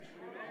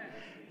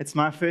It's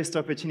my first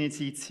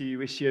opportunity to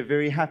wish you a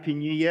very happy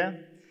new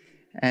year.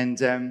 And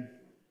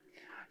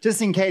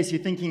just in case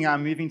you're thinking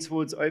I'm moving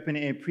towards open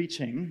air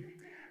preaching,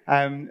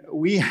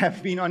 we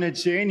have been on a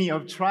journey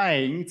of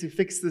trying to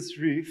fix this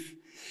roof.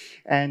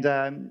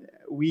 And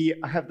we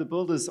have the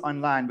builders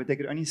online, but they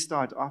could only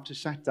start after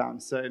shutdown.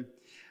 So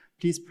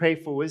please pray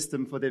for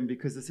wisdom for them,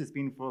 because this has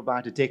been for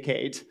about a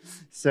decade.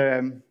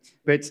 So,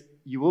 but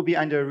you will be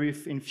under a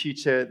roof in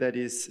future that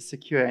is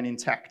secure and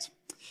intact.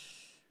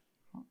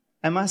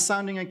 Am I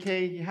sounding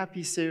okay? You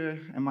happy, Sarah?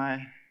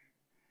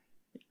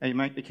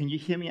 Can you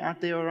hear me out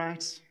there all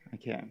right?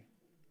 Okay.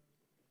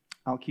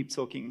 I'll keep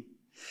talking.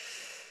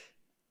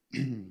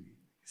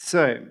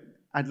 So,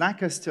 I'd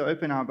like us to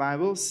open our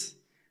Bibles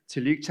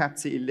to Luke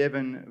chapter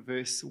 11,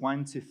 verse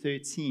 1 to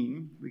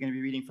 13. We're going to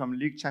be reading from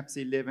Luke chapter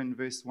 11,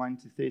 verse 1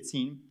 to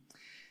 13.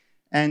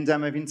 And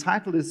I've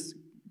entitled this,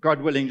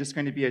 God willing, just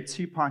going to be a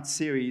two-part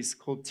series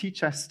called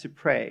Teach Us to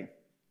Pray.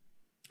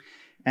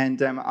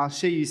 And I'll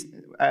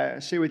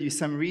share with you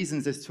some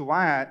reasons as to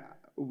why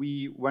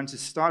we want to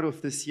start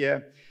off this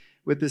year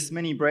with this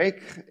mini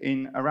break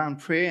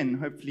around prayer, and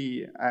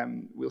hopefully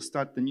we'll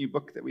start the new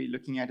book that we're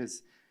looking at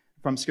is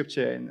from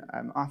Scripture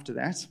and after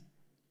that.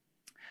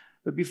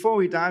 But before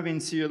we dive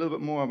into a little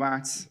bit more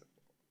about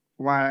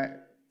why I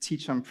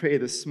teach on prayer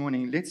this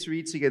morning, let's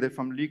read together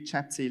from Luke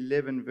chapter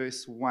 11,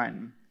 verse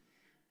 1.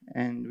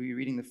 And we're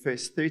reading the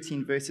first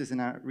 13 verses,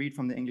 and I read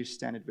from the English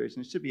Standard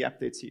Version. It should be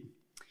up there too.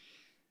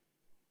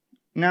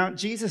 Now,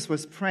 Jesus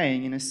was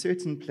praying in a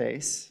certain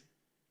place,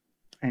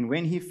 and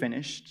when he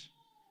finished,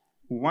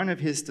 one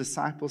of his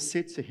disciples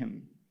said to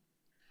him,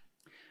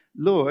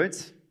 "Lord,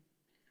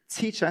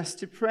 teach us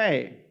to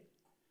pray,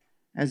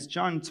 as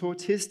John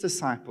taught his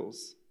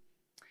disciples."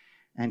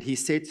 And he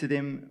said to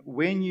them,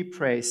 "When you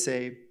pray,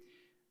 say,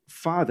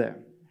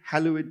 'Father,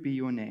 hallowed be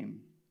your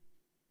name.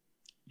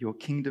 Your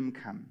kingdom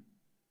come.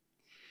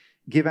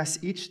 Give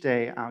us each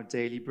day our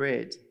daily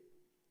bread,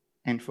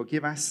 and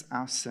forgive us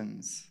our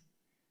sins.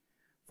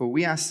 For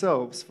we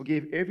ourselves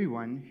forgive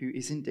everyone who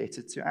is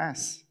indebted to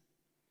us.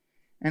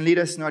 And lead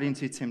us not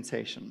into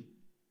temptation.'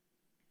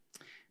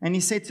 And he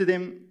said to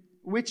them,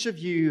 'Which of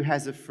you who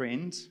has a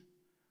friend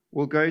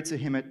will go to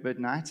him at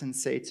midnight and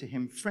say to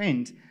him,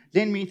 "Friend,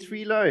 lend me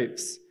 3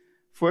 loaves,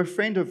 for a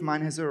friend of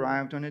mine has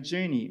arrived on a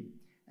journey,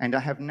 and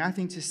I have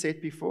nothing to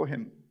set before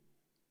him"?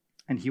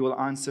 And he will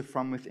answer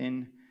from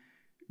within,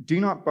 "Do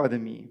not bother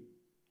me.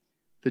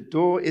 The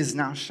door is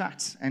now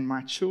shut, and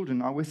my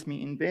children are with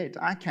me in bed.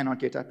 I cannot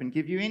get up and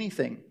give you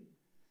anything."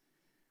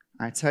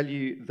 I tell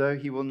you, though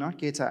he will not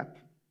get up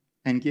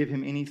and give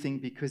him anything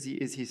because he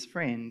is his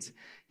friend,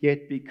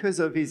 yet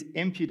because of his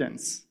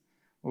impudence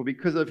or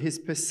because of his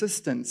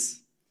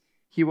persistence,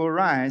 he will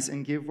rise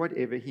and give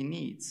whatever he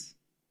needs.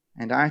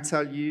 And I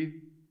tell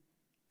you,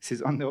 this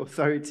is on the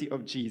authority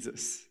of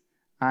Jesus,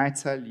 I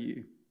tell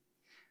you,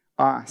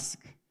 ask,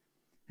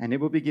 and it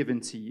will be given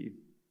to you.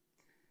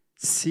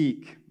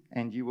 Seek,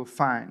 and you will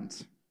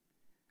find.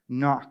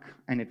 Knock,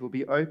 and it will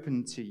be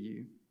opened to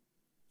you.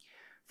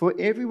 For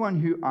everyone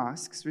who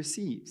asks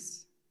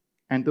receives,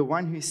 and the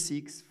one who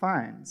seeks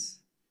finds,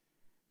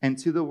 and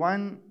to the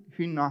one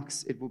who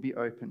knocks it will be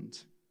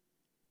opened.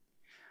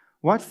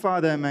 What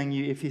father among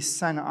you, if his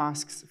son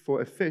asks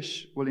for a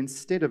fish, will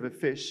instead of a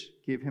fish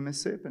give him a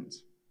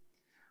serpent?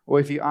 Or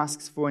if he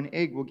asks for an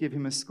egg, will give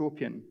him a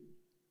scorpion?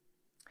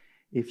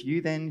 If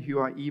you then, who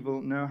are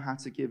evil, know how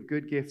to give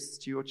good gifts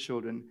to your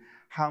children,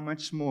 how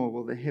much more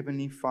will the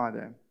Heavenly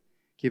Father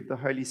give the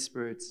Holy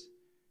Spirit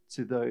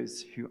to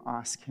those who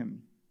ask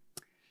him?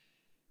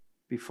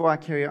 Before I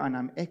carry on,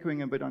 I'm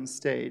echoing a bit on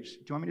stage. Do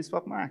you want me to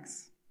swap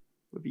mics?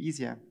 It would be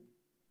easier.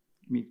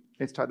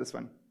 Let's try this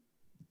one.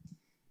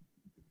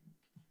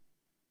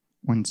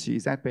 1, 2.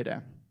 Is that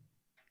better?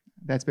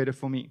 That's better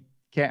for me.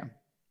 Okay.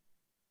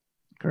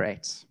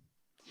 Great.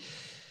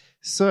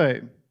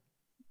 So,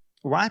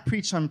 why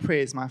preach on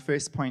prayer is my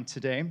first point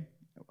today.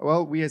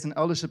 Well, we as an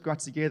eldership got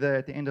together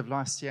at the end of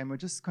last year, and we're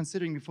just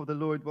considering before the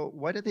Lord, well,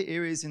 what are the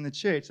areas in the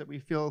church that we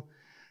feel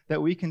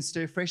that we can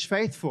stir fresh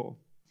faith for?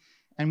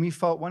 And we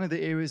felt one of the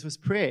areas was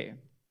prayer.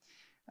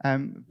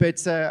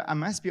 But I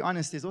must be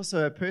honest, there's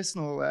also a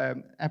personal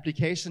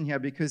application here,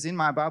 because in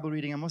my Bible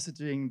reading, I'm also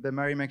doing the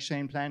Murray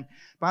McShane plan.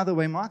 By the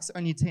way, Mark's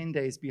only 10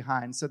 days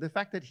behind. So the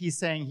fact that he's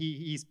saying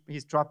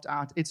he's dropped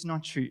out, it's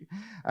not true.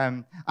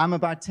 I'm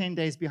about 10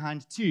 days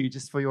behind too,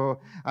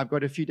 I've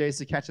got a few days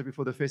to catch up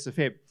before the 1st of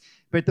Feb.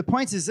 But the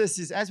point is this,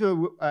 is as we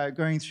were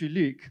going through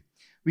Luke,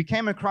 we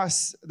came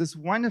across this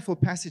wonderful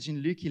passage in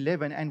Luke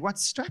 11, and what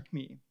struck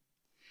me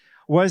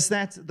was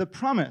that the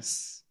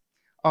promise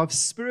of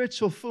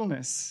spiritual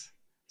fullness,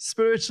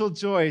 spiritual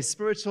joy,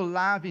 spiritual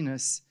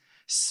liveliness,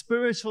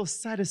 spiritual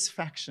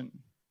satisfaction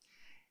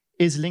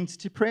is linked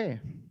to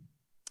prayer.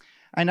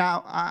 And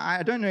now,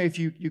 I don't know if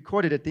you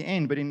caught it at the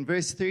end, but in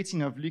verse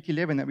 13 of Luke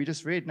 11 that we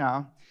just read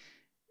now,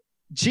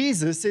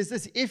 Jesus says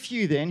this, "If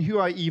you then, who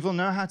are evil,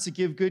 know how to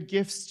give good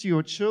gifts to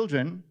your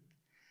children,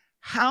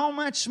 how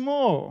much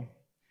more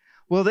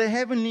will the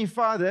Heavenly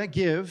Father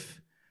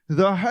give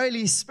the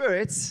Holy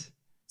Spirit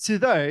to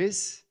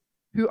those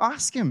who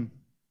ask him?"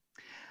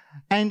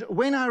 And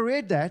when I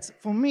read that,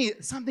 for me,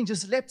 something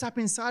just leapt up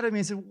inside of me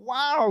and said,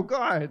 wow,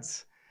 God,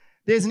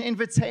 there's an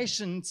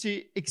invitation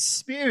to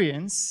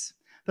experience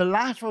the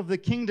life of the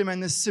kingdom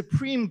and the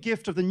supreme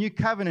gift of the new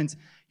covenant,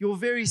 your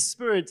very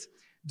Spirit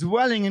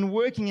dwelling and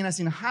working in us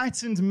in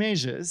heightened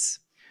measures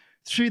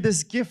through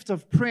this gift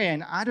of prayer.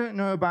 And I don't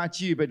know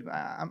about you, but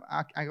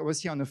I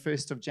was here on the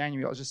 1st of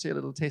January. I'll just share a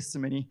little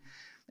testimony.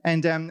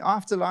 And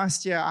after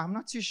last year, I'm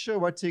not too sure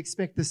what to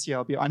expect this year,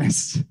 I'll be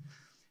honest.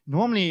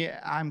 Normally,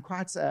 I'm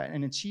quite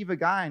an achiever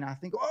guy, and I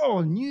think,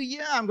 oh, new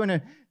year, I'm going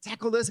to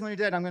tackle this, I'm going to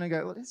do that. I'm going to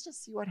go, well, let's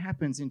just see what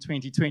happens in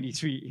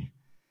 2023.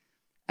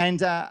 And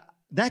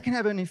that can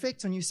have an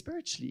effect on you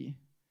spiritually.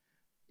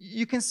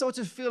 You can sort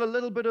of feel a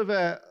little bit of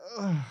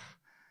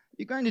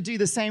you're going to do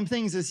the same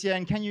things this year,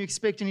 and can you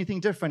expect anything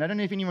different? I don't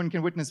know if anyone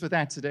can witness with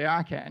that today.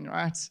 I can,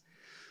 right?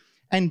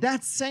 And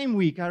that same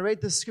week, I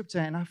read the scripture,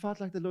 and I felt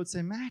like the Lord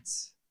said, Matt,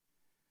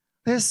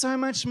 there's so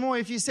much more.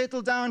 If you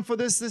settle down for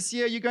this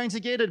year, you're going to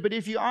get it. But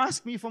if you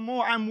ask me for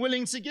more, I'm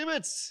willing to give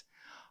it.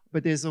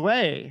 But there's a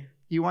way.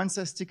 He wants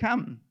us to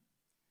come.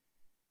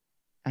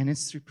 And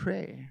it's through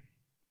prayer.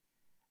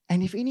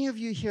 And if any of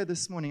you here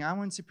this morning, I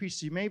want to preach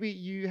to you, maybe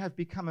you have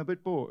become a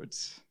bit bored.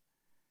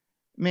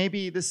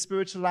 Maybe the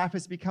spiritual life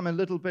has become a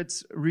little bit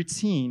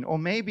routine, or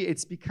maybe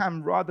it's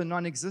become rather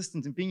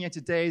non-existent, and being here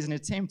today is an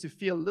attempt to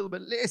feel a little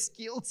bit less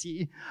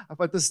guilty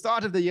about the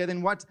start of the year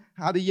than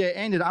how the year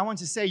ended. I want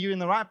to say you're in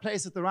the right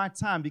place at the right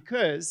time,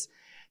 because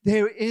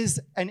there is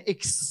an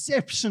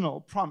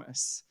exceptional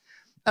promise,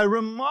 a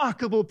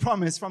remarkable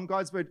promise from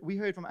God's word. We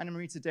heard from Anna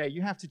Marie today.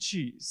 You have to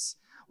choose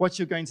what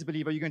you're going to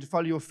believe. Are you going to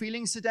follow your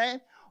feelings today?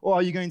 Or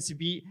are you going to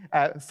be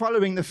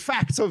following the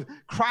fact of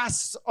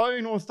Christ's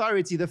own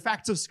authority, the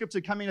fact of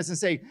Scripture coming to us and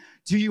saying,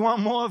 do you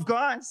want more of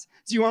God?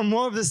 Do you want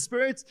more of the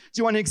Spirit? Do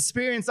you want to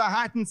experience a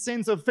heightened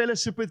sense of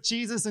fellowship with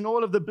Jesus and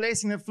all of the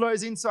blessing that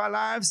flows into our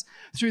lives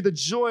through the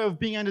joy of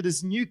being under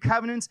this new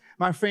covenant?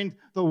 My friend,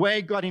 the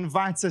way God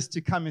invites us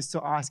to come is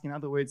to ask. In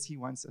other words, He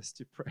wants us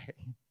to pray.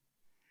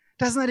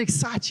 Doesn't that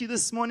excite you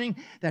this morning?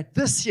 That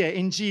this year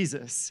in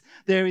Jesus,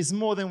 there is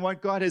more than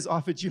what God has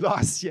offered you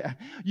last year.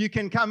 You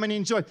can come and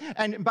enjoy.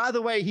 And by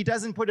the way, He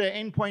doesn't put an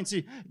end point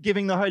to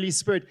giving the Holy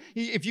Spirit.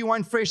 If you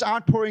want fresh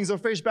outpourings or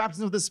fresh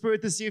baptism of the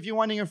Spirit this year, if you're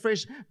wanting a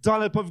fresh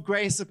dollop of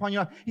grace upon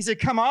your life, He said,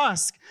 come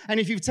ask. And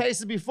if you've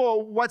tasted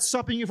before, what's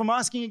stopping you from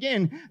asking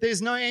again?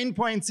 There's no end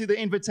point to the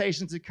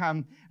invitation to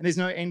come, and there's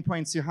no end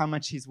point to how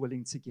much He's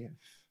willing to give.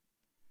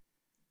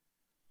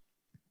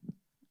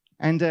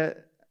 And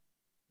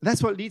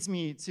that's what leads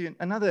me to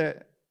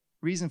another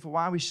reason for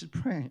why we should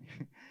pray.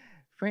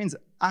 Friends,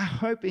 I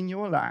hope in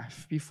your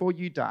life, before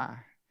you die,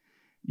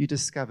 you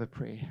discover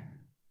prayer.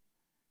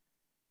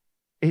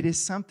 It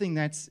is something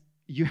that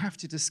you have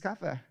to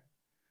discover.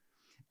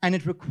 And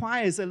it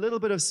requires a little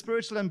bit of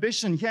spiritual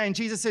ambition here. And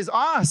Jesus says,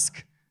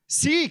 ask,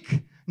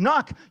 seek,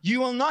 knock. You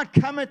will not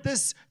come at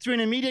this through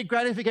an immediate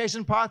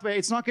gratification pathway.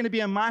 It's not going to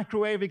be a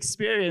microwave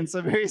experience.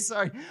 I'm very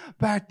sorry.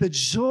 But the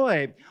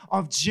joy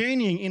of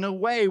journeying in a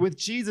way with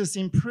Jesus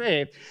in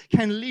prayer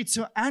can lead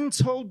to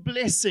untold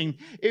blessing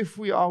if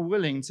we are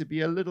willing to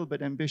be a little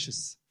bit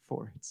ambitious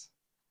for it.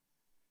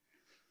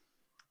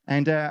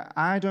 And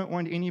I don't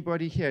want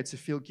anybody here to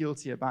feel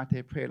guilty about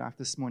their prayer life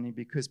this morning,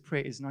 because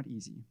prayer is not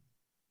easy.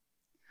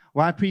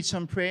 Why preach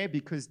on prayer?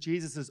 Because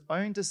Jesus'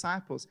 own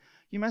disciples,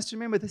 you must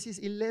remember, this is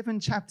 11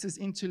 chapters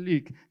into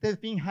Luke. They've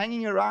been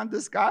hanging around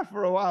this guy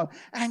for a while,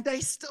 and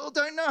they still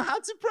don't know how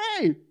to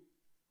pray.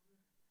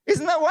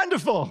 Isn't that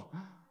wonderful?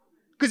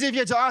 Because if you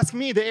had to ask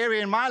me, the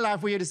area in my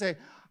life where you had to say,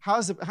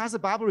 how's the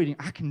Bible reading?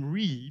 I can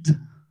read.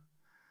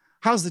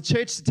 How's the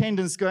church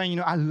attendance going?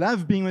 I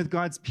love being with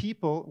God's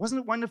people. Wasn't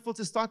it wonderful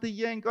to start the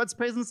year in God's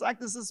presence like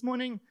this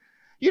morning?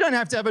 You don't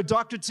have to have a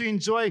doctorate to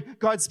enjoy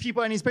God's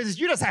people and His presence.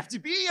 You just have to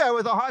be here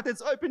with a heart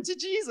that's open to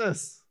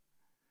Jesus.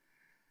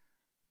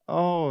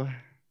 Oh,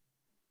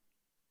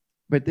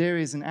 but there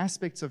is an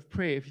aspect of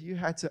prayer. If you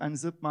had to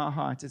unzip my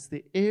heart, it's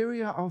the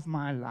area of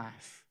my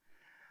life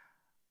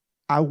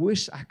I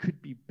wish I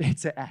could be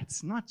better at,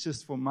 not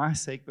just for my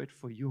sake, but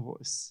for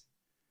yours.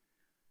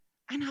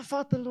 And I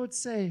felt the Lord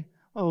say,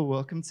 oh,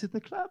 welcome to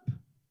the club.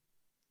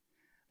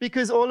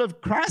 Because all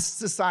of Christ's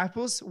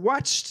disciples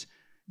watched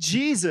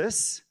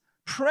Jesus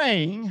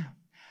praying,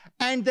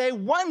 and they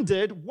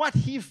wondered what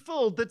He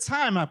filled the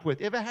time up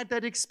with. Ever had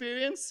that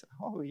experience?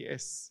 Oh,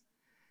 yes.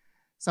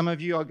 Some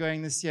of you are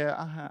going this year,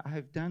 I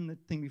have done the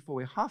thing before,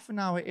 where half an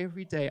hour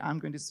every day, I'm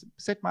going to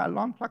set my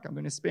alarm clock, I'm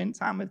going to spend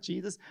time with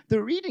Jesus.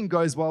 The reading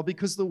goes well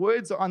because the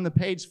words are on the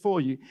page for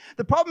you.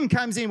 The problem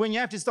comes in when you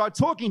have to start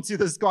talking to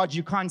this God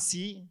you can't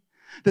see,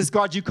 this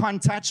God you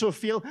can't touch or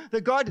feel,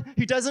 the God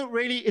who doesn't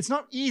really, it's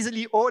not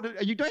easily audible.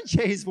 You don't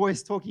hear His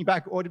voice talking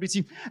back audibly to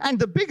you. And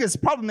the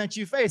biggest problem that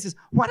you face is,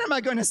 what am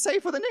I going to say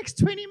for the next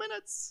 20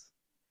 minutes?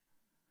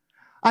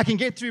 I can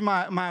get through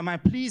my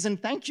please and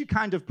thank you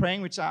kind of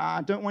praying, which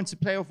I don't want to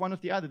play off one or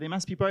the other. There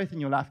must be both in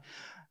your life.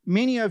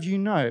 Many of you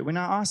know, when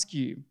I ask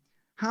you,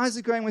 How is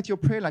it going with your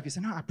prayer life? You say,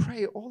 no, I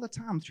pray all the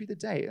time through the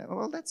day.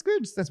 Well, that's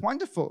good. That's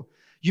wonderful.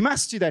 You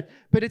must do that.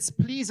 But it's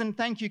please and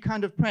thank you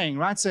kind of praying,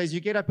 right? So as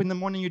you get up in the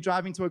morning, you're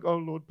driving to work, oh,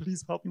 Lord,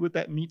 please help me with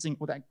that meeting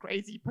or that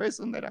crazy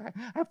person that I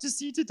have to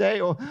see today,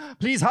 or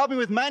please help me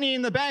with money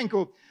in the bank.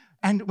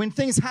 And when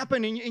things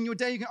happen in your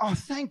day, you go, oh,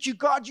 thank you,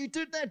 God, you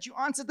did that. You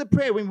answered the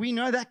prayer. When we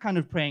know that kind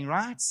of praying,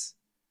 right?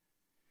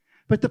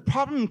 But the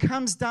problem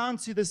comes down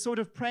to the sort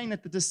of praying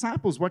that the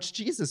disciples watched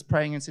Jesus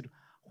praying and said,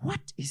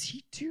 what is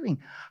he doing?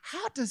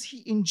 How does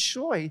he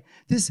enjoy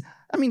this?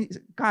 I mean,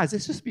 guys,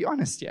 let's just be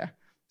honest here.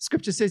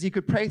 Scripture says he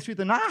could pray through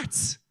the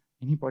night.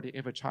 Anybody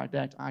ever tried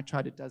that? I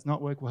tried. It does not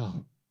work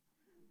well.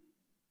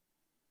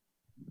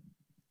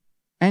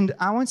 And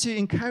I want to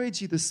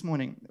encourage you this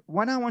morning.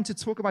 What I want to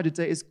talk about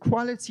today is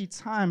quality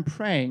time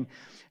praying.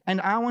 And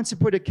I want to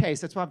put a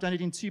case. That's why I've done it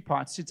in two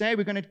parts. Today,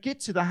 we're going to get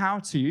to the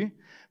how-to,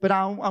 but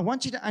I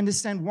want you to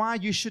understand why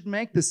you should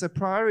make this a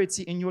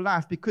priority in your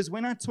life. Because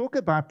when I talk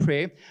about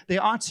prayer,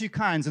 there are two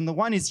kinds. And the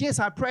one is, yes,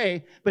 I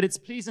pray, but it's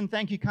please and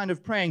thank you kind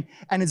of praying.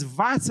 And it's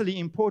vitally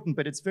important,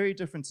 but it's very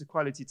different to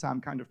quality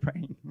time kind of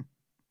praying.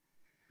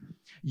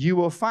 You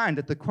will find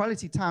that the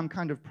quality time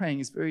kind of praying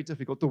is very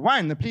difficult. The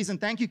one, the please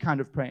and thank you kind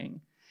of praying,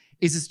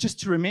 is it's just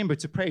to remember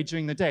to pray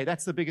during the day.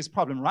 That's the biggest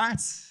problem, right?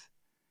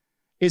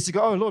 Is to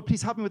go, oh, Lord,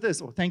 please help me with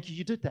this, or thank you,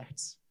 you did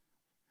that.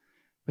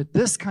 But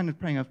this kind of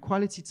praying, of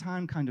quality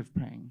time kind of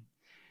praying,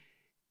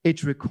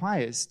 it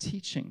requires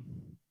teaching.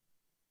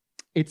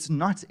 It's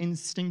not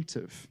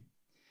instinctive.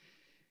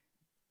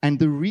 And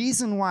the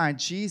reason why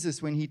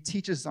Jesus, when he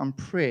teaches on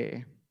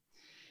prayer,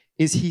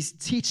 is he's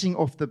teaching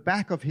off the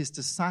back of his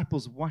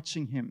disciples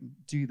watching him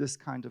do this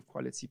kind of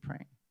quality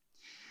praying.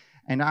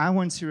 And I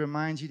want to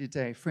remind you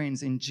today,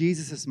 friends, in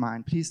Jesus'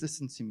 mind, please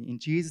listen to me, in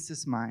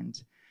Jesus'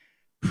 mind,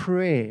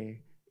 prayer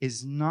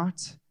is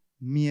not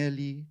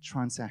merely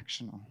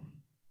transactional.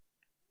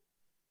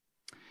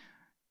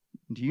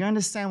 Do you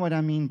understand what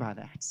I mean by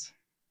that?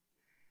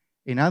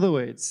 In other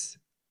words,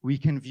 we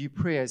can view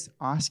prayer as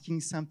asking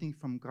something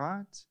from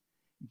God,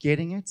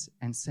 getting it,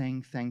 and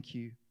saying thank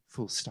you,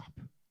 full stop.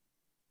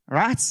 All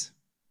right?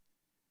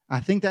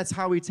 I think that's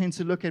how we tend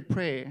to look at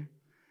prayer.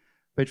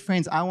 But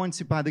friends, I want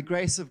to, by the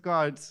grace of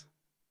God,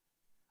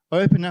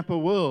 open up a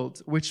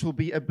world which will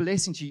be a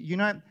blessing to you. You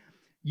know,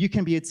 you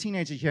can be a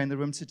teenager here in the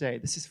room today.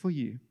 This is for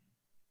you.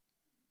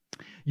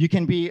 You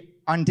can be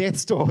on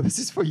death's door. This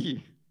is for you.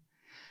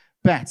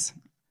 But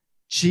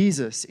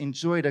Jesus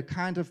enjoyed a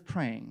kind of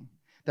praying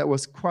that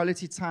was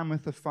quality time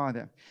with the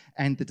Father.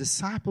 And the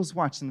disciples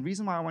watched. And the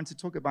reason why I want to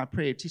talk about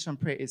prayer, teach on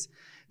prayer, is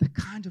the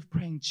kind of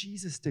praying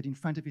Jesus did in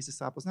front of his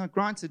disciples. Now,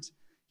 granted,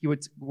 he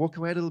would walk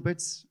away a little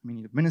bit. I mean,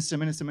 he would minister,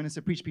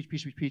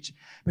 preach.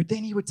 But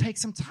then he would take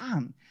some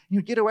time. He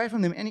would get away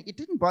from them. And it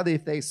didn't bother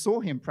if they saw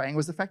him praying. It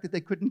was the fact that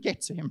they couldn't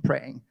get to him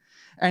praying.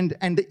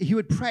 And he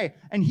would pray.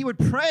 And he would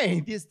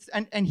pray.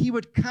 And he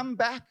would come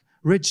back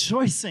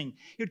rejoicing.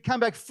 He would come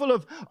back full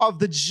of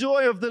the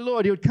joy of the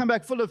Lord. He would come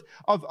back full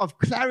of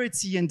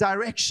clarity and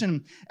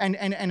direction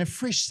and a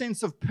fresh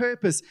sense of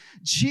purpose.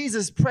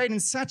 Jesus prayed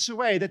in such a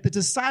way that the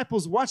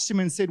disciples watched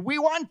him and said, we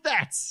want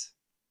that.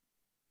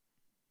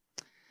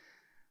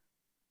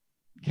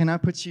 Can I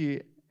put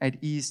you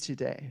at ease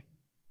today?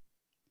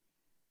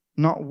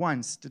 Not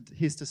once did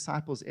his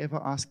disciples ever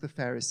ask the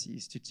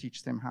Pharisees to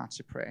teach them how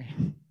to pray.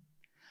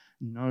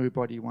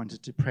 Nobody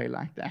wanted to pray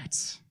like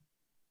that.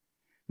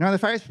 Now, the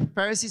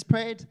Pharisees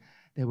prayed.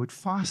 They would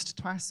fast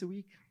twice a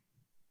week.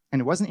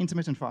 And it wasn't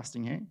intermittent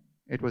fasting here.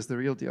 It was the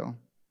real deal.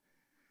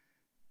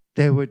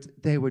 They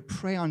would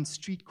pray on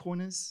street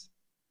corners.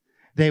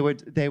 They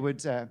would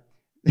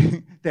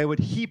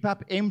heap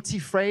up empty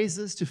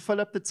phrases to fill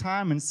up the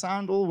time and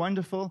sound all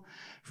wonderful.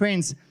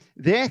 Friends,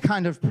 their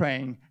kind of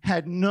praying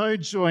had no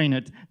joy in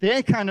it.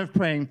 Their kind of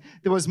praying,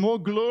 there was more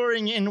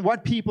glorying in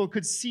what people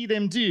could see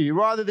them do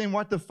rather than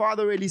what the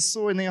Father really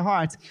saw in their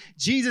heart.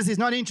 Jesus is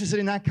not interested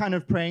in that kind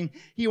of praying.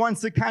 He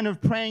wants the kind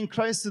of praying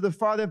close to the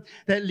Father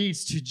that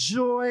leads to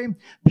joy,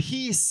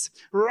 peace,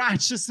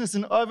 righteousness,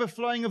 and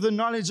overflowing of the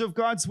knowledge of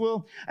God's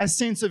will, a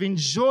sense of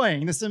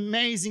enjoying this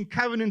amazing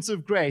covenant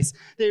of grace.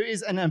 There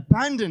is an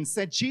abundance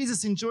that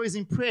Jesus enjoys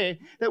in prayer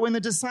that when the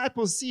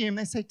disciples see him,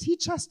 they say,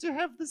 teach us to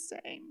have the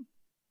same.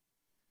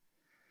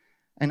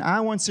 And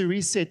I want to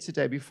reset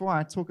today, before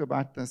I talk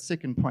about the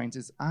second point,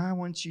 is I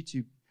want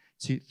you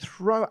to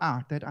throw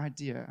out that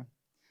idea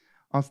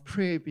of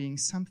prayer being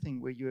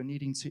something where you're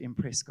needing to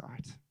impress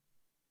God.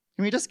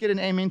 Can we just get an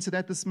amen to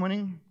that this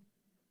morning?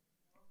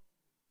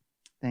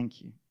 Thank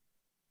you.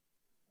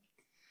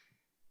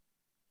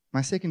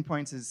 My second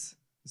point is,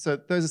 so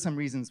those are some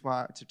reasons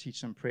why to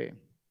teach on prayer.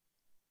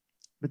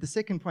 But the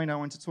second point I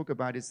want to talk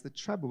about is the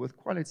trouble with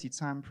quality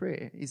time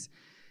prayer is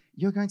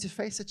you're going to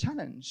face a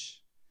challenge.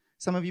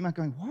 Some of you might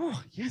go, whoa,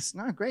 yes,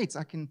 no, great.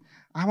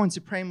 I want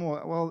to pray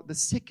more. Well, the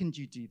second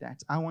you do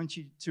that, I want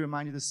you to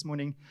remind you this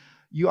morning,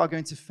 you are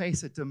going to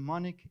face a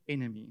demonic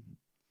enemy.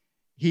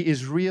 He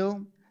is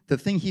real. The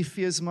thing he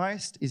fears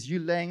most is you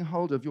laying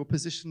hold of your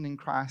position in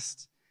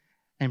Christ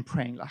and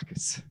praying like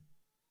it.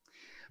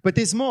 But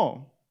there's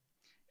more.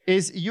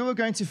 is you are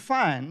going to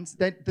find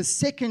that the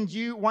second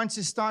you want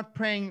to start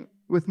praying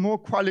with more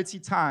quality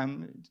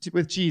time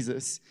with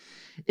Jesus,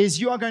 is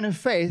you are going to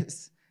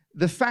face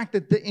the fact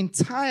that the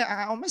entire,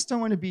 I almost don't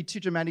want to be too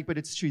dramatic, but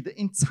it's true, the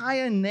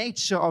entire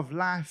nature of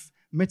life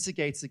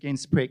mitigates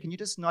against prayer. Can you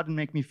just nod and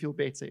make me feel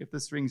better if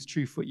this rings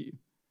true for you?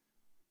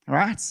 All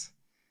right?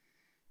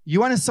 You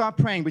want to start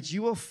praying, but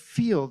you will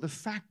feel the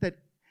fact that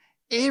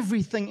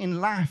everything in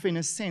life, in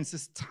a sense,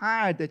 this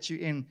tide that you're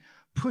in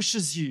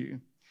pushes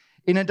you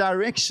in a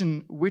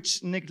direction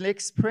which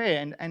neglects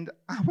prayer. And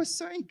I was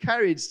so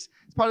encouraged.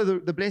 It's part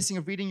of the blessing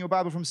of reading your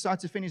Bible from start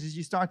to finish as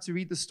you start to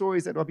read the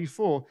stories that are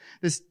before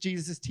this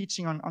Jesus'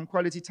 teaching on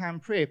quality time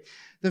prayer.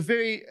 The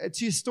very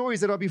two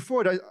stories that are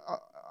before it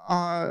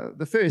are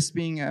the first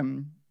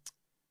being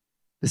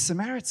the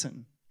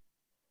Samaritan.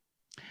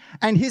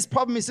 And his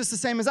problem is just the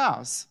same as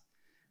ours.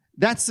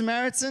 That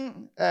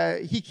Samaritan,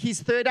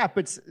 he's third up,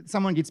 but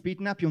someone gets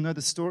beaten up. You'll know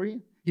the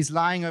story. He's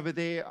lying over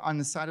there on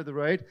the side of the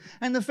road.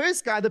 And the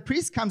first guy, the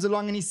priest, comes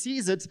along and he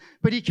sees it,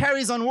 but he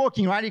carries on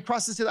walking, right? He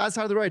crosses to the other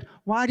side of the road.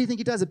 Why do you think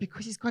he does it?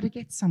 Because he's got to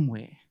get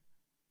somewhere.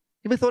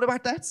 Ever thought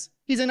about that?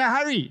 He's in a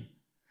hurry.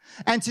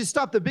 And to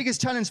stop, the biggest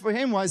challenge for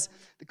him was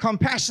the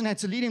compassion had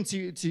to lead him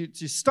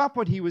to stop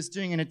what he was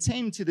doing and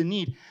attend to the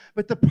need.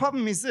 But the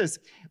problem is this.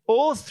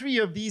 All three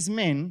of these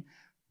men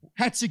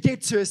had to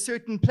get to a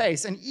certain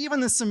place. And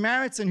even the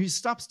Samaritan who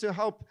stops to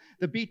help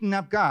the beaten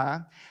up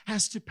guy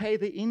has to pay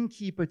the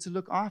innkeeper to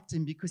look after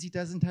him because he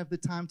doesn't have the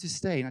time to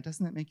stay. Now,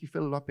 doesn't that make you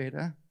feel a lot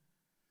better?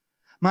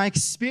 My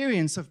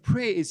experience of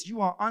prayer is you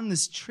are on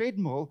this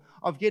treadmill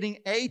of getting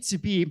A to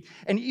B,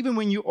 and even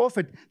when you're off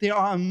it, there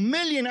are a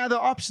million other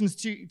options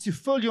to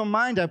fill your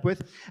mind up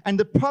with. And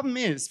the problem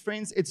is,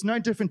 friends, it's no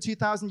different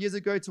 2,000 years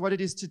ago to what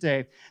it is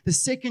today. The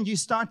second you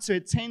start to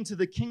attend to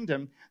the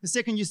kingdom, the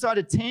second you start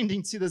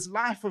attending to this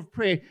life of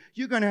prayer,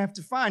 you're going to have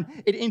to find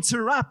it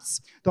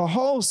interrupts the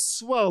whole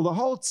swell, the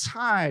whole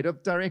tide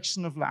of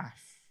direction of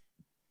life.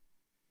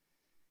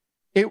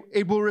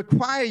 It will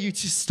require you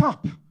to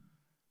stop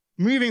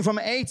moving from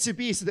A to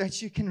B so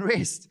that you can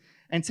rest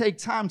and take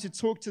time to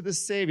talk to the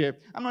Savior.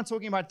 I'm not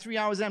talking about 3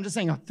 hours. I'm just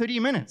saying 30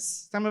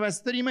 minutes. Some of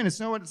us, 30 minutes,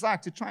 know what it's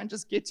like to try and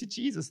just get to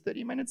Jesus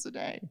 30 minutes a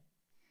day.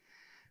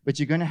 But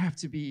you're going to have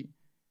to be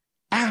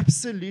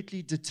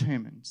absolutely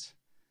determined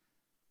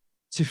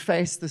to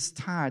face this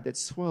tide that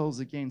swirls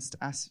against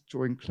us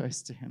drawing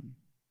close to Him.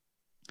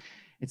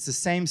 It's the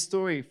same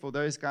story for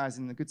those guys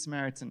in the Good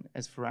Samaritan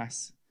as for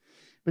us.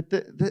 But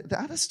the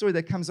other story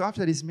that comes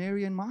after that is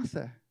Mary and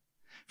Martha.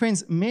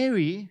 Friends,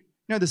 Mary, you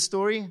know the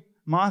story?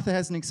 Martha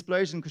has an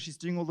explosion because she's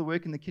doing all the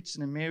work in the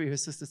kitchen, and Mary, her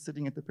sister,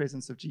 sitting at the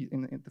presence of Jesus,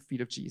 at the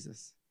feet of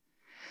Jesus.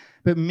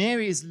 But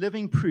Mary is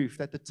living proof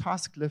that the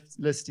task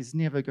list is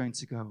never going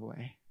to go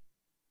away.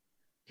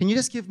 Can you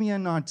just give me a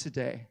nod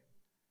today?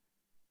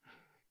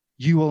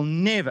 You will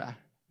never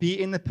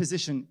be in the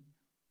position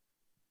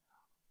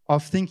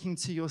of thinking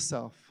to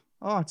yourself,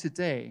 oh,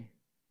 today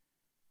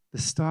the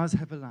stars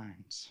have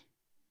aligned,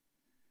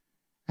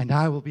 and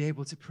I will be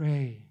able to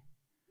pray.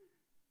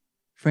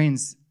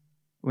 Friends,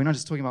 we're not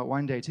just talking about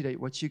one day, today.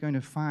 What you're going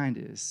to find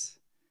is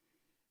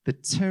the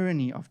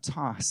tyranny of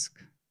task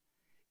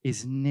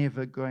is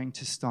never going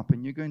to stop,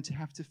 and you're going to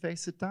have to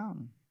face it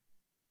down.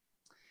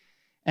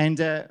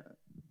 And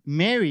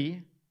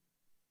Mary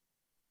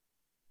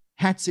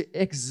had to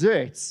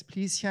exert,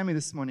 please hear me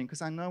this morning,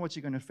 because I know what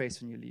you're going to face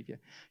when you leave here.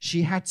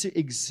 She had to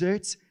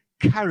exert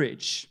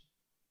courage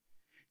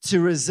to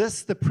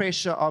resist the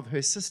pressure of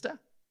her sister.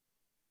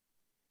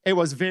 It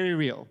was very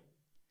real.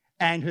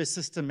 And her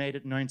sister made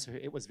it known to her.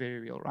 It was very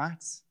real,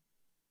 right?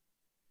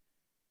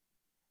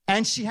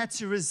 And she had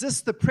to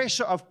resist the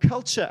pressure of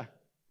culture.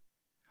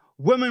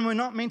 Women were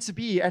not meant to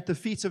be at the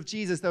feet of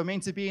Jesus. They were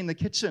meant to be in the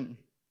kitchen.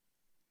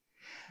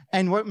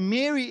 And what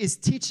Mary is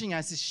teaching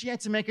us is she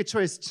had to make a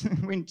choice.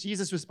 When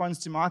Jesus responds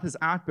to Martha's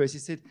outburst, he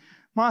said,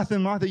 Martha,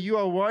 Martha, you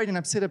are worried and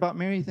upset about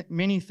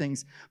many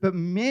things. But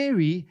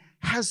Mary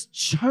has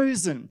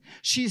chosen.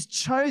 She's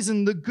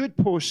chosen the good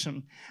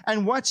portion.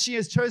 And what she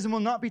has chosen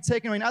will not be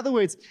taken away. In other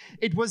words,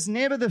 it was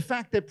never the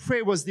fact that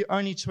prayer was the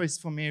only choice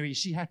for Mary.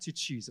 She had to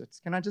choose it.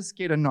 Can I just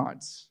get a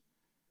nod?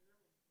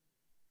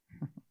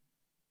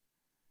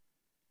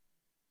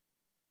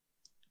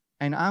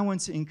 And I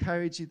want to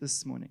encourage you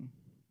this morning.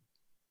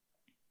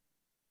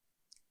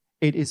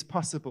 It is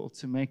possible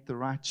to make the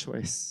right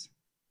choice.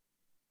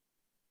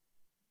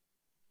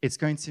 It's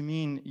going to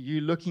mean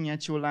you looking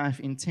at your life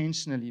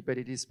intentionally, but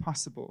it is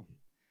possible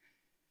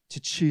to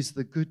choose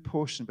the good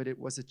portion. But it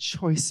was a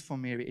choice for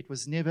Mary. It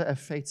was never a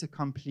fait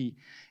accompli.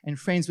 And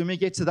friends, when we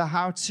get to the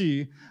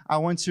how-to, I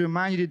want to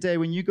remind you today,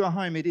 when you go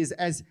home, it is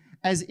as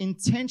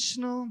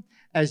intentional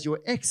as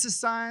your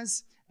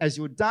exercise, as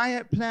your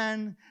diet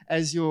plan,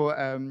 as your,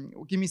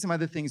 give me some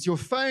other things, your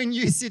phone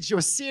usage,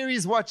 your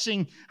series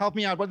watching. Help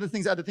me out. What are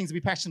the other things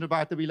we're passionate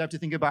about that we love to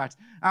think about?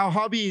 Our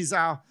hobbies,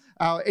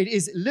 it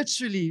is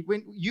literally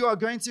when you are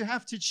going to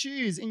have to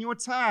choose in your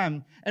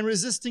time and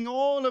resisting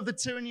all of the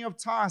tyranny of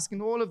task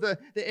and all of the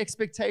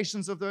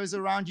expectations of those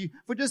around you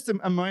for just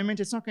a moment.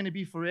 It's not going to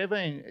be forever,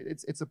 and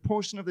it's a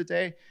portion of the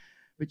day.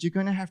 but you're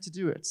going to have to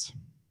do it.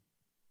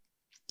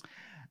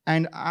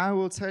 And I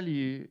will tell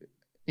you,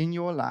 in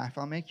your life,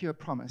 I'll make you a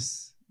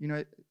promise.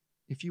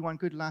 If you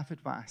want good life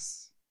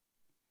advice,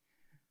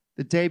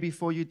 the day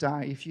before you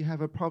die, if you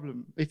have a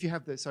problem, if you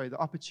have the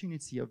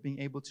opportunity of being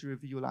able to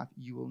review your life,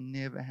 you will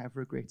never have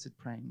regretted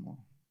praying more.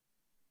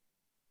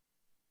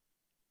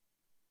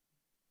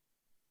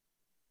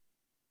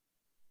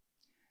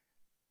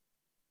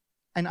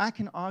 And I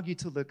can argue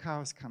till the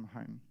cows come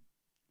home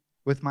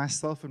with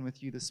myself and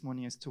with you this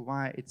morning as to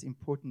why it's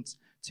important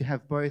to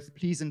have both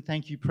please and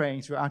thank you praying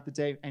throughout the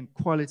day and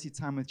quality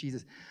time with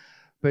Jesus.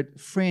 But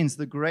friends,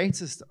 the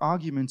greatest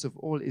argument of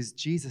all is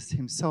Jesus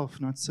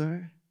himself, not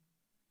so?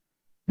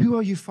 Who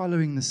are you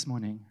following this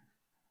morning?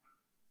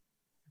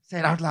 Say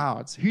it out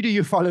loud. Who do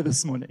you follow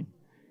this morning?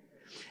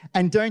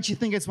 And don't you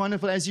think it's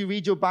wonderful as you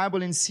read your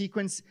Bible in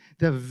sequence,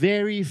 the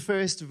very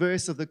first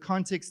verse of the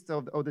context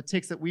of the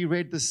text that we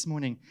read this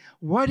morning?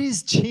 What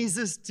is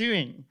Jesus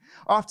doing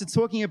after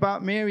talking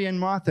about Mary and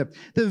Martha?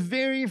 The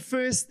very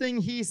first thing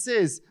he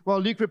says,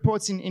 Luke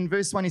reports in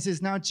verse 1, he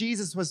says, now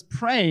Jesus was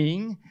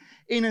praying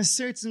in a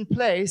certain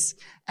place,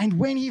 and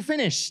when he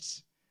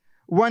finished,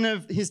 one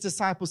of his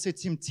disciples said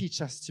to him,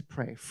 teach us to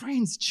pray.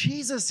 Friends,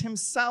 Jesus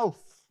himself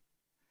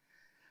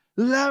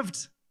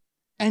loved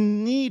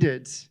and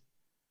needed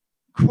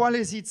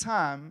quality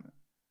time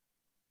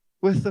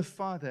with the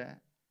Father,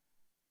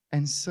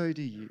 and so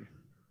do you.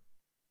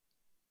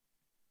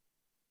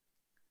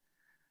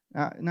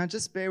 Now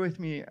just bear with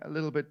me a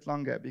little bit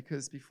longer,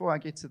 because before I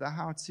get to the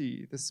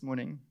how-to this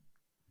morning,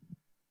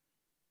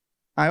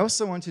 I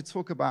also want to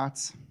talk about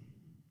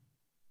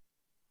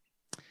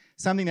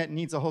something that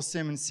needs a whole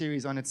sermon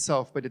series on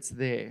itself, but it's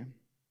there.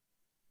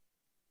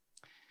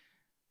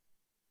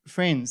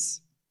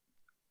 Friends,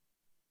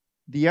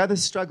 the other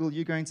struggle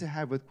you're going to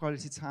have with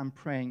quality time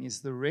praying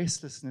is the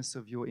restlessness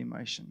of your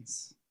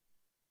emotions.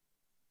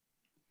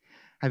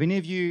 Have any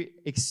of you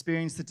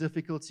experienced the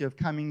difficulty of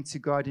coming to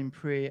God in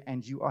prayer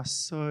and you are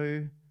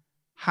so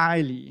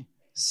highly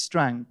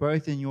strung,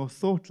 both in your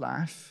thought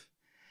life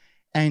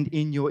and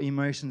in your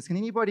emotions? Can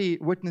anybody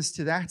witness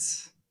to that?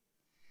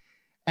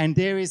 And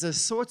there is a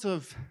sort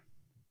of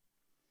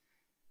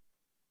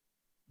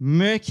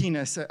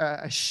murkiness,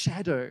 a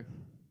shadow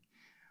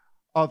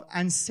of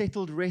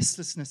unsettled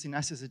restlessness in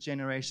us as a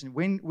generation.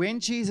 When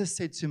Jesus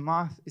said to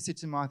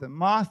Martha,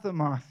 Martha,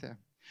 Martha,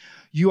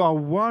 you are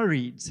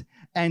worried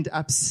and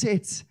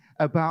upset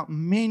about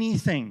many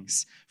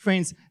things.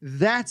 Friends,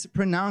 that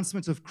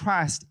pronouncement of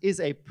Christ is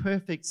a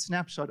perfect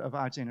snapshot of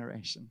our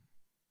generation.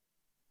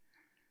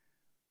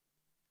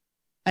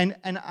 And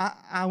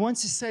I want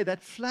to say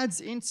that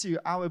floods into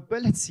our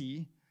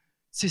ability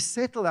to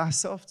settle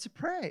ourselves to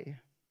pray.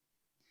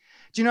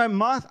 Do you know,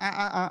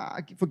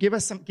 Martha, give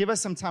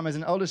us some time as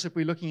an eldership,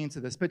 we're looking into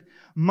this, but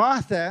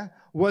Martha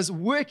was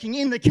working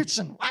in the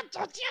kitchen.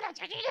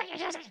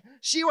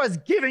 She was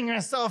giving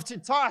herself to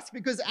task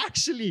because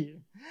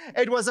actually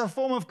it was a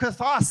form of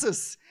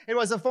catharsis. It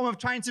was a form of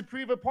trying to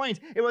prove a point.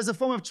 It was a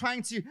form of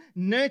trying to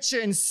nurture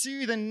and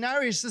soothe and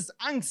nourish this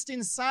angst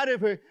inside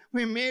of her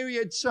where Mary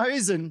had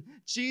chosen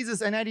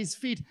Jesus and at his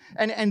feet.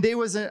 And there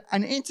was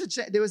an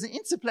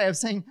interplay of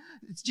saying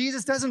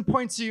Jesus doesn't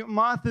point to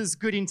Martha's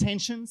good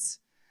intentions.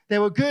 They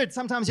were good.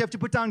 Sometimes you have to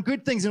put down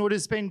good things in order to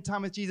spend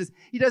time with Jesus.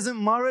 He doesn't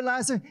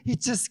moralize her. He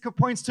just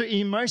points to an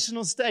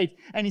emotional state.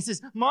 And he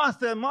says,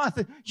 Martha,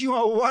 Martha, you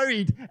are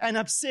worried and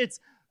upset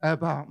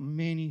about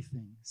many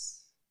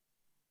things.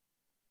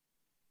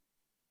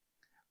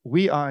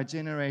 We are a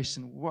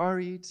generation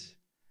worried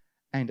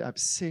and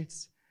upset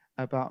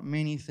about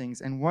many things.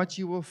 And what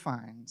you will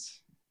find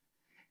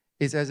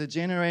is as a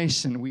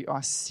generation, we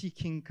are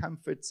seeking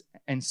comfort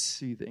and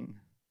soothing.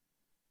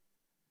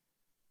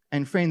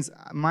 And friends,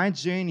 my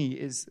journey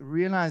is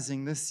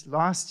realizing this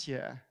last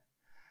year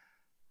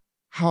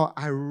how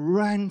I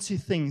run to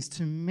things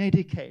to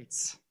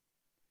medicate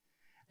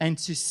and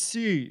to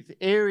soothe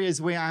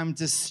areas where I'm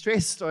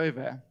distressed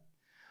over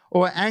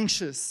or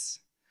anxious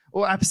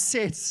or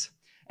upset.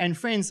 And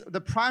friends,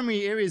 the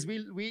primary areas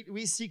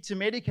we seek to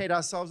medicate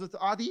ourselves with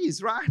are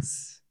these, right?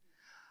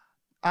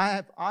 I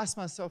have asked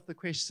myself the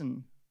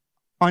question,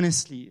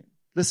 honestly,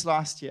 this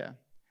last year,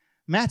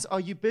 Matt, are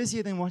you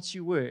busier than what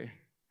you were?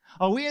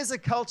 Are we as a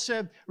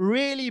culture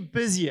really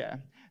busier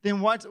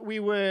than what we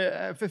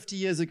were 50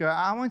 years ago?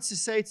 I want to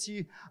say to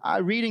you,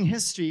 reading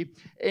history,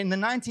 in the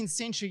 19th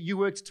century, you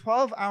worked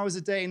 12 hours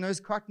a day in those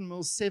cotton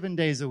mills 7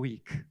 days a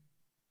week.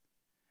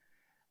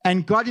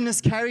 And godliness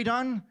carried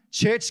on,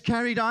 church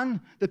carried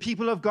on, the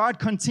people of God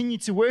continued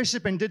to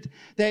worship and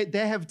they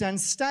have done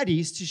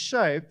studies to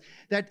show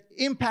that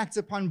impact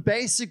upon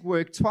basic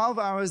work, 12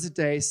 hours a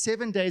day,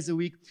 7 days a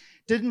week,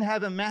 didn't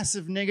have a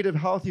massive negative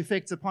health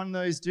effect upon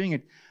those doing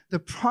it. The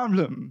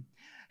problem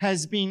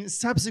has been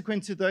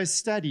subsequent to those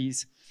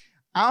studies.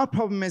 Our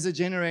problem as a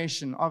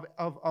generation of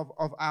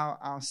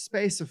our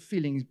space of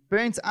feelings,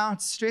 burnt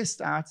out,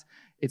 stressed out,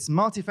 it's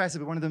multifaceted,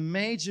 but one of the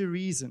major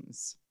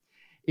reasons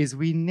is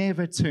we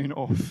never turn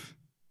off.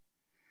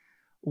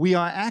 We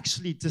are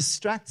actually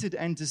distracted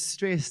and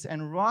distressed,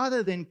 and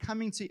rather than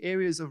coming to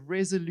areas of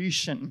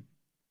resolution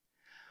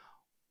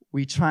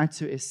we try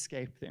to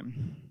escape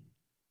them.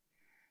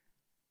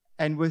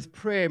 And with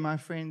prayer, my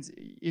friends,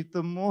 if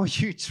the more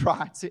you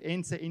try to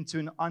enter into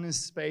an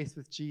honest space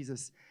with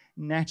Jesus,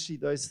 naturally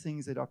those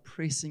things that are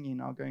pressing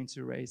in are going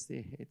to raise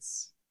their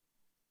heads.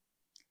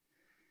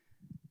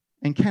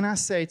 And can I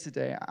say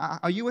today,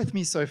 are you with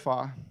me so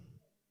far?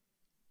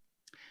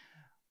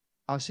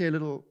 I'll share a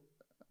little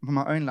from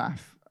my own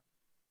life.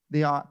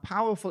 There are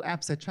powerful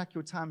apps that track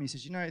your time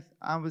usage. You know,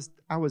 I was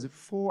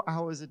 4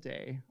 hours a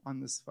day on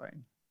this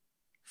phone.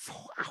 4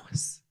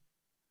 hours.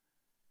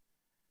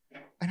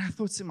 And I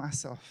thought to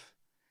myself,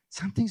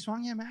 something's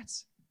wrong here, Matt.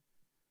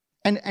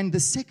 And the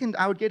second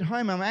I would get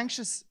home, I'm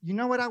anxious. You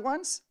know what I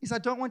want? Is I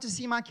don't want to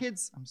see my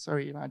kids. I'm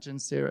sorry, Elijah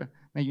and Sarah.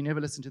 May you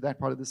never listen to that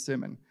part of the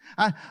sermon.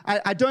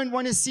 I don't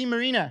want to see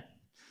Marina.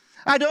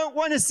 I don't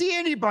want to see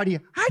anybody.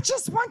 I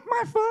just want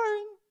my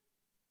phone.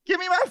 Give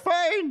me my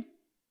phone.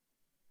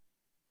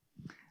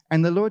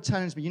 And the Lord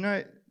challenged me. You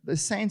know, the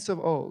saints of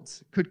old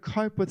could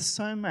cope with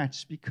so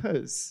much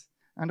because,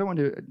 I don't want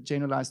to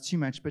generalize too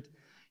much, but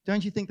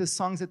don't you think the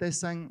songs that they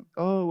sang,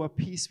 oh, what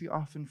peace we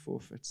often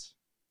forfeit.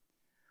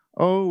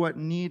 Oh, what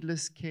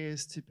needless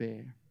cares to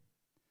bear.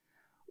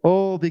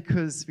 All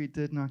because we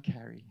did not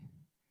carry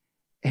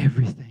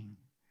everything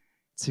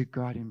to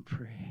God in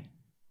prayer.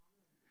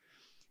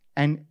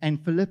 And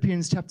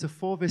Philippians chapter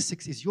 4, verse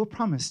 6 is your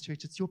promise,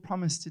 church. It's your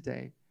promise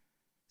today.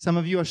 Some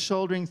of you are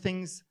shouldering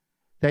things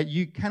that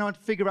you cannot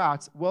figure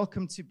out.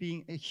 Welcome to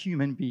being a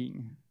human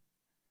being.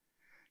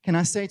 Can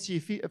I say to you,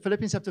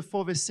 Philippians chapter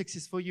 4, verse 6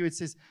 is for you. It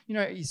says, you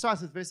know, he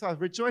starts with verse 5,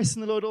 rejoice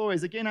in the Lord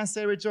always. Again, I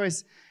say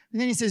rejoice.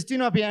 And then he says, do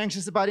not be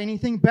anxious about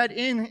anything, but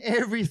in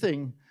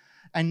everything.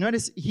 And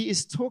notice he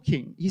is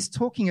talking. He's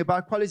talking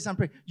about quality time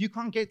prayer. You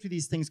can't get through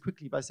these things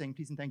quickly by saying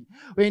please and thank you.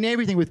 We're in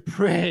everything with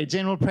prayer,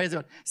 general praise to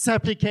God,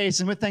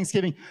 supplication, with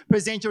thanksgiving.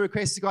 Present your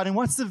requests to God. And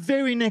what's the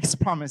very next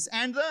promise?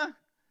 And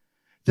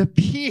the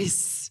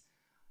peace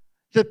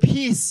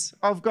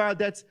of God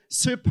that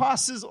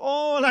surpasses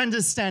all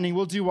understanding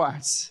will do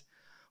what?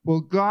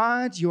 Will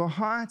guard your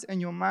heart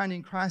and your mind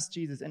in Christ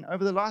Jesus. And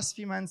over the last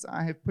few months,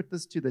 I have put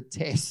this to the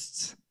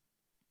test.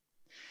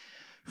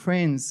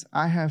 Friends,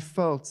 I have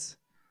felt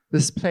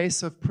this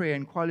place of prayer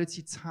and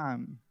quality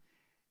time.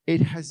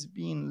 It has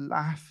been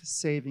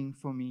life-saving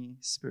for me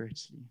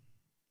spiritually.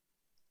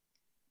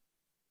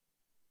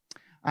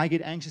 I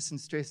get anxious and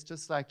stressed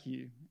just like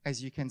you,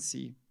 as you can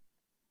see.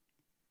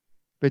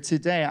 But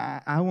today,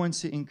 I want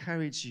to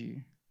encourage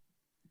you.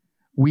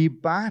 We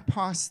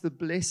bypass the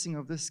blessing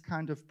of this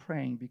kind of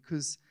praying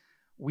because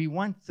we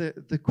want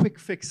the quick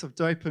fix of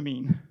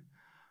dopamine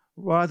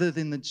rather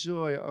than the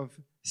joy of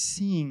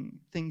seeing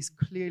things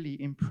clearly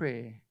in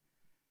prayer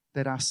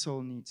that our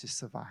soul needs to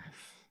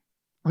survive.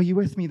 Are you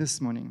with me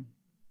this morning?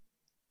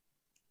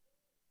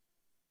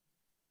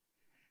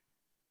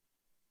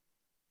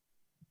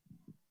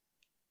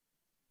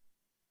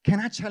 Can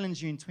I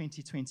challenge you in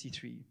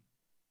 2023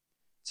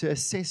 to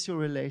assess your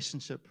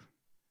relationship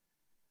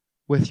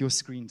with your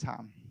screen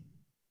time?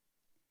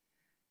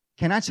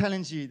 Can I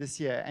challenge you this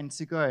year and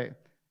to go,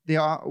 there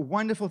are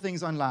wonderful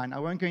things online. I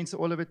won't go into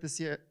all of it this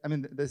year,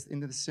 in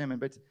the sermon,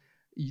 but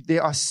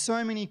there are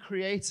so many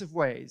creative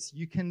ways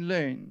you can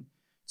learn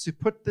to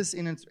put this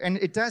in, and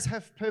it does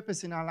have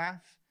purpose in our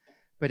life,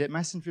 but it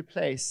mustn't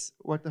replace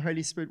what the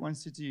Holy Spirit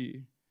wants to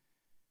do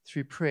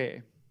through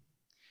prayer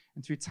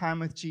and through time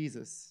with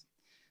Jesus.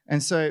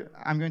 And so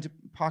I'm going to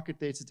park it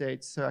there today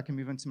so I can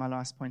move on to my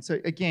last point. So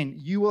again,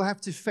 you will have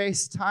to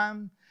face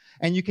time,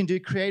 and you can do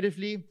it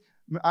creatively.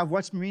 I've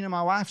watched Marina,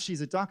 my wife.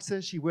 She's a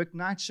doctor. She worked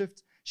night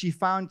shift. She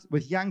found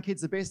with young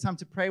kids the best time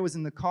to pray was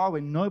in the car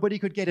when nobody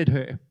could get at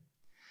her.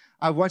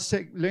 I've watched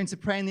her learn to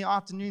pray in the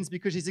afternoons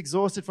because she's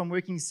exhausted from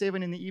working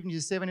 7 in the evening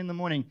to 7 in the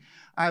morning.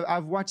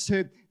 I've watched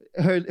her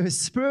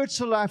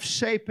spiritual life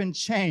shape and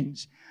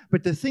change.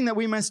 But the thing that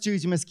we must do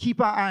is we must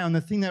keep our eye on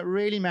the thing that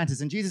really matters.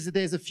 And Jesus said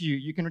there's a few.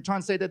 You can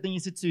translate that thing he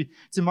said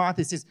to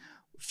Martha. He says,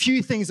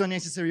 few things are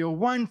necessary, or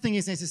one thing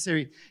is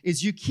necessary,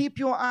 is you keep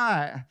your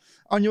eye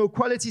on your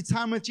quality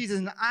time with Jesus.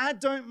 And I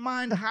don't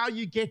mind how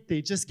you get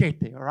there. Just get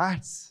there, all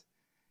right?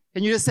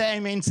 Can you just say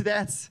amen to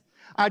that?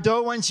 I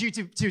don't want you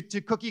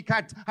to cookie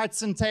cut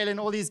Hudson Taylor and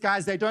all these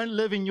guys. They don't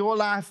live in your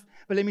life.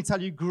 But let me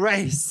tell you,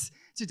 grace.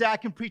 Today I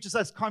can preach with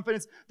such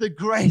confidence. The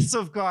grace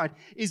of God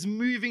is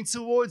moving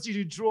towards you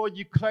to draw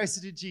you closer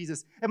to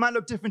Jesus. It might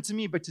look different to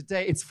me, but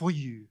today it's for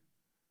you.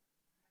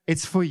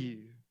 It's for you.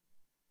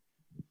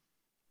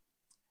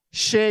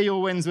 Share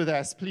your wins with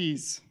us,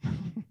 please,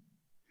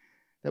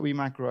 that we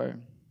might grow.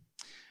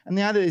 And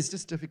the other is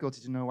just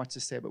difficulty to know what to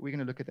say, but we're going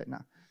to look at that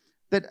now.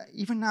 That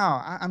even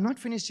now, I'm not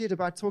finished yet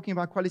about talking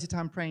about quality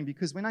time praying,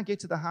 because when I get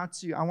to the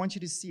how-to, I want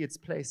you to see its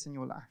place in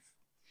your life.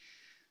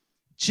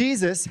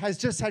 Jesus has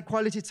just had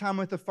quality time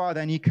with the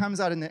Father, and he comes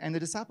out, and the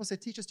disciples said,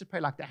 teach us to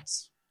pray like that.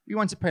 We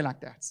want to pray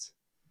like that.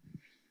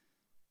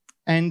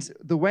 And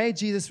the way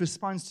Jesus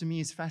responds to me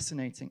is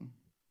fascinating.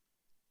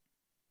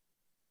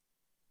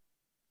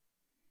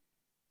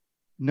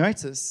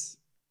 Notice,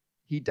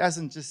 he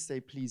doesn't just say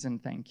please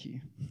and thank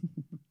you.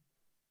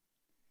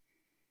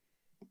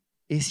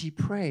 Is he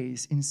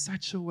prays in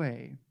such a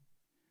way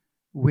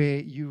where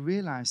you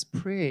realize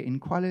prayer in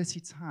quality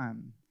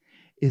time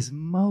is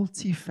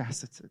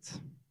multifaceted.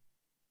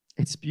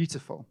 It's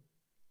beautiful.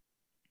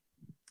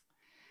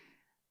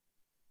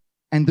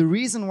 And the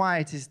reason why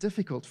it is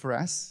difficult for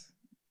us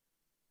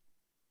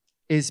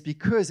is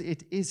because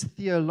it is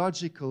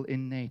theological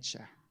in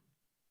nature.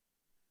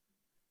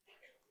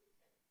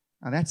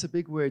 Now, that's a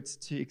big word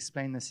to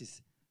explain this.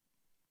 Is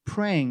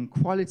praying,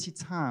 quality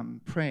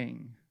time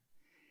praying,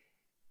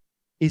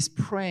 is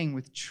praying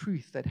with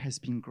truth that has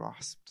been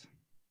grasped.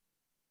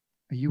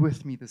 Are you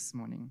with me this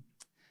morning?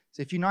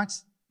 So if you're not,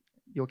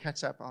 you'll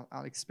catch up.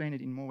 I'll explain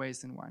it in more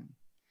ways than one.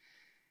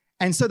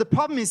 And so the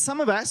problem is some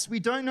of us, we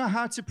don't know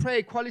how to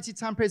pray quality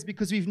time prayers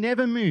because we've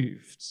never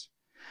moved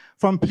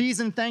from please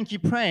and thank you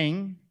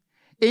praying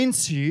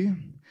into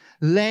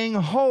laying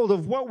hold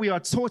of what we are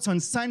taught on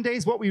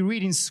Sundays, what we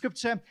read in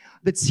Scripture,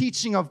 the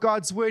teaching of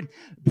God's Word,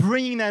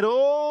 bringing that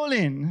all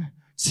in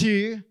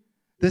to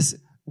this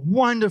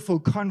wonderful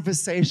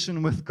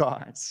conversation with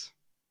God.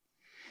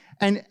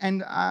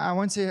 And I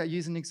want to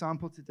use an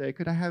example today.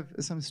 Could I have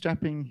some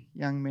strapping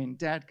young men?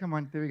 Dad, come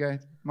on. There we go.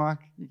 Mark,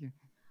 you can.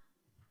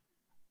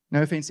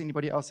 No offense to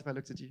anybody else if I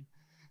looked at you.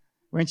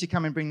 Why don't you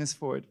come and bring this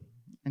forward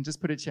and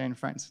just put a chair in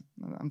front?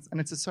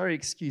 And it's a sorry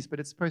excuse, but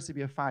it's supposed to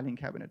be a filing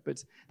cabinet.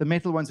 But the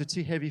metal ones were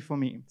too heavy for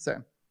me.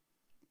 So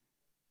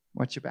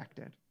watch your back,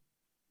 Dad.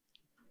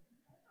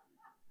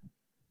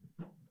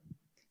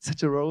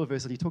 Such a role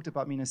reversal. You talked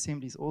about me in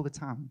assemblies all the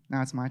time.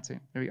 Now it's my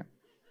turn. Here we go.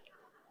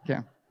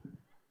 Okay.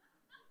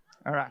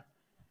 All right.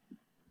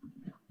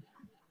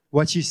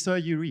 What you sow,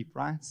 you reap,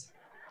 right?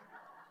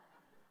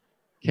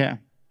 Okay.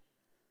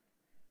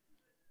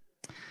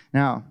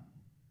 Now,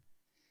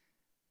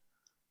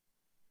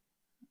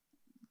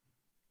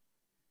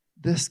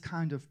 this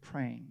kind of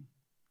praying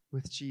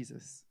with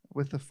Jesus,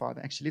 with the Father,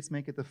 actually, let's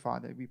make it the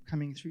Father. We're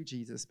coming through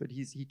Jesus, but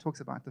he talks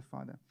about the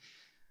Father.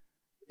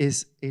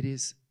 It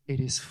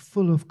is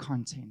full of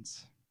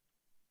content.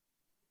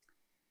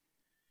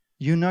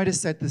 You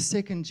notice that the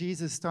second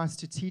Jesus starts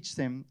to teach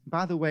them,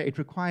 by the way, it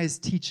requires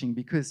teaching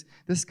because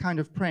this kind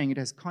of praying, it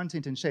has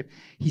content and shape.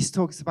 He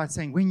talks about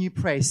saying, when you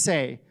pray,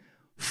 say,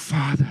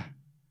 Father,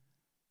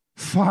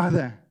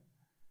 Father,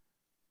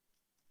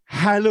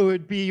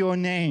 hallowed be your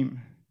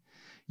name.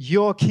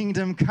 Your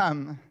kingdom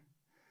come.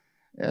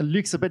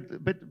 Luke's a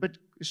bit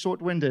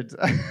short-winded.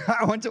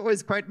 I want to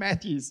always quote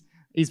Matthew's.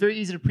 He's very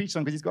easy to preach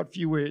on because he's got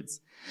few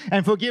words.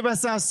 And forgive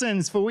us our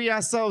sins, for we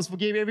ourselves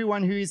forgive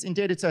everyone who is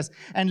indebted to us,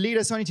 and lead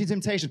us not into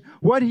temptation.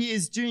 What he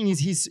is doing is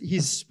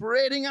he's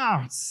spreading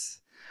out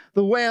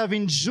the way of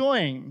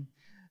enjoying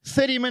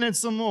 30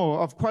 minutes or more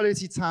of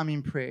quality time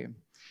in prayer.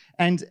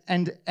 And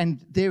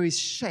there is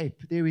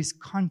shape, there is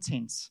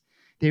content,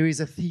 there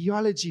is a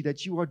theology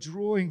that you are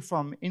drawing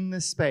from in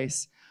this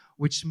space,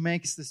 which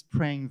makes this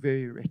praying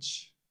very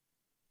rich.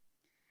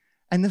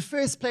 And the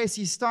first place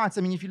he starts,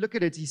 I mean, if you look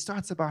at it, he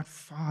starts about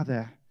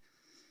Father.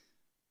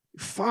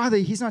 Father,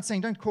 he's not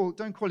saying, don't call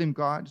him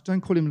God, don't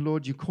call him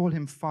Lord, you call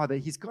him Father.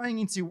 He's going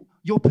into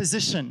your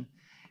position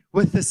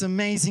with this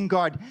amazing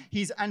God.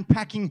 He's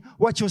unpacking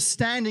what your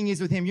standing is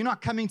with him. You're not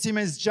coming to him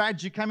as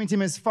judge, you're coming to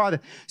him as Father.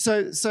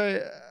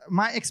 So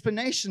my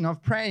explanation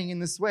of praying in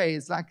this way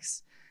is like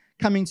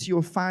coming to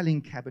your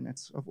filing cabinet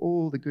of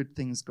all the good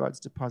things God's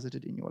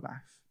deposited in your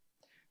life.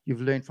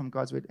 You've learned from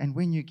God's word. And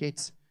when you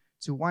get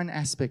to one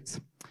aspect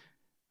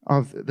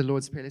of the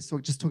Lord's Prayer, let's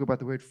just talk about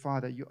the word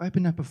Father. You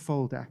open up a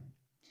folder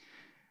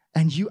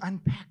and you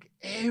unpack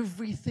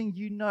everything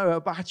you know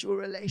about your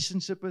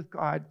relationship with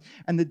God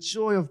and the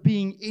joy of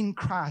being in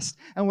Christ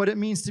and what it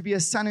means to be a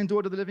son and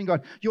daughter of the living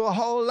God. Your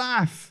whole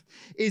life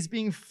is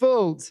being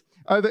filled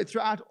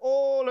throughout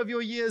all of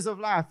your years of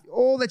life.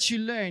 All that you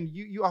learn,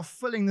 you are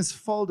filling this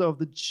folder of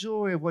the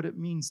joy of what it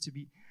means to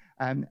be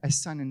a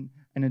son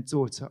and a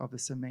daughter of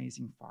this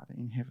amazing Father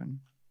in heaven.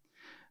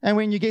 And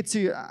when you get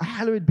to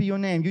hallowed be your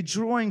name, you're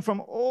drawing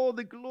from all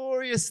the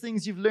glorious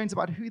things you've learned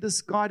about who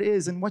this God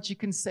is and what you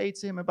can say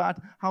to him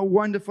about how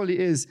wonderful he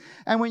is.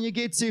 And when you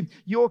get to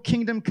your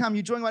kingdom come,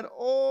 you're drawing about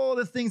all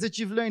the things that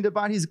you've learned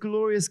about his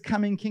glorious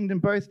coming kingdom,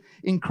 both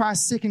in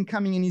Christ's second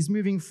coming and he's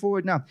moving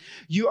forward now.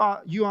 You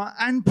are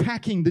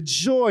unpacking the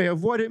joy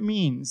of what it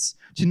means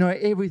to know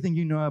everything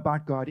you know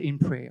about God in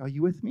prayer. Are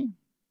you with me?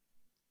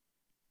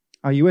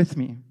 Are you with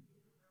me?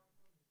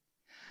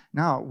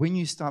 Now, when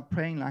you start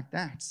praying like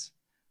that,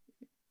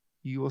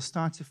 you will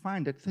start to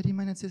find that 30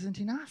 minutes isn't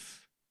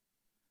enough.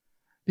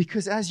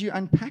 Because as you're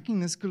unpacking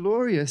this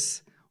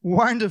glorious,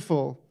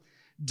 wonderful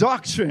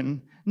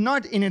doctrine,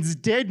 not in its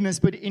deadness,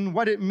 but in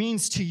what it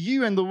means to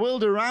you and the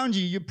world around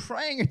you, you're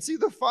praying it to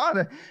the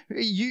Father.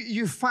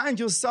 You find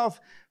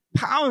yourself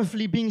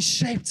powerfully being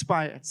shaped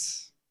by it.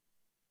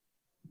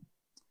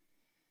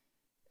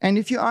 And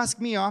if you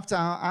ask me after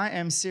our I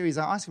Am series,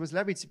 it was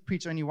lovely to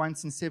preach only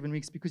once in 7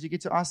 weeks because you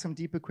get to ask some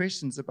deeper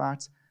questions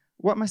about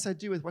what must I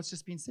do with what's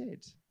just been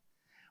said.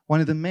 One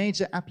of the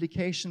major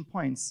application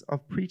points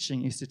of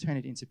preaching is to turn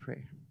it into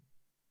prayer.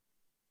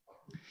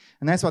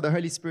 And that's why the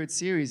Holy Spirit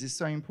series is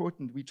so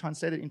important. We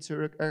translate it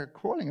into a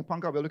calling upon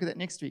God. We'll look at that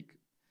next week.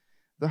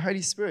 the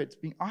Holy Spirit,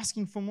 being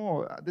asking for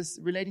more, this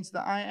relating to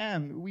the I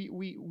am.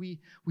 We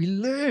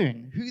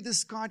learn who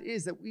this God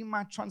is that we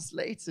might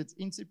translate it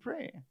into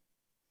prayer.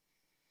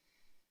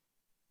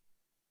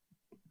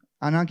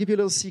 And I'll give you a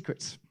little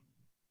secret.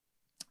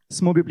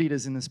 Small group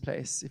leaders in this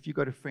place, if you've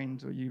got a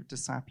friend or you're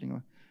discipling,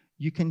 or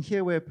you can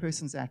hear where a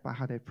person's at by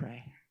how they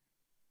pray.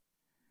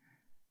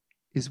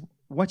 Is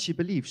what you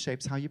believe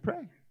shapes how you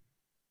pray.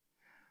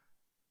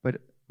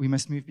 But we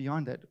must move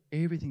beyond that.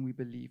 Everything we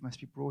believe must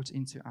be brought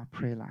into our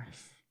prayer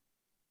life.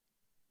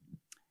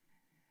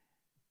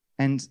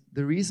 And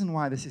the reason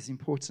why this is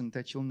important,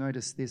 that you'll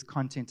notice there's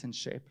content and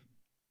shape,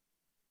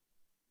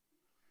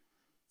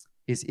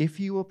 is if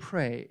you will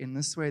pray in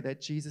this way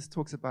that Jesus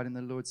talks about in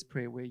the Lord's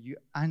Prayer, where you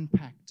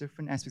unpack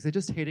different aspects. They're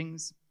just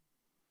headings.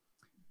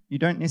 You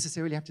don't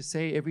necessarily have to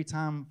say every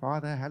time,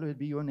 Father, hallowed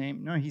be your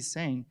name. No, he's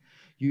saying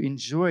you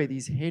enjoy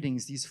these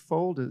headings, these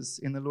folders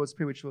in the Lord's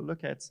Prayer, which we'll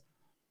look at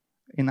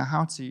in the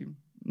how-to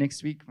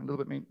next week, a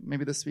little bit,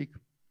 maybe this week.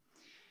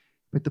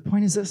 But the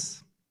point is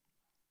this.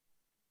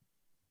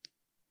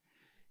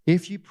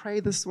 If you pray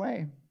this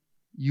way,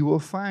 you will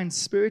find,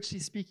 spiritually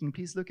speaking,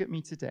 please look at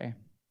me today.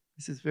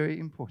 This is very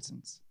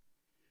important.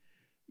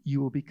 You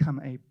will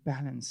become a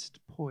balanced,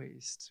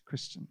 poised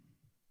Christian.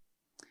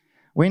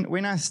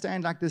 When I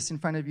stand like this in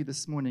front of you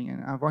this morning,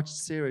 and I've watched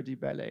Sarah do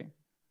ballet,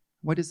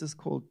 what is this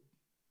called?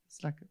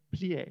 It's like a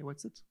plie.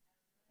 What's it?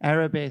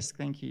 Arabesque.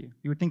 Thank you.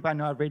 You would think by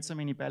now I've read so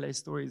many ballet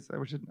stories,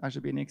 I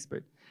should be an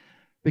expert.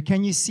 But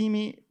can you see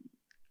me?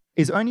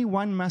 Is only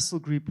one muscle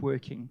group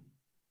working?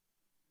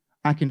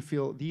 I can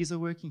feel these are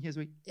working, here's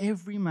working.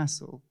 Every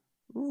muscle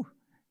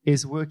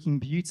is working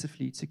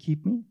beautifully to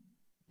keep me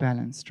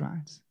balanced,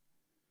 right?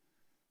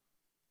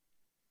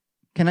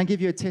 Can I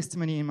give you a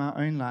testimony in my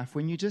own life?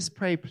 When you just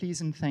pray please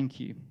and thank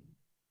you,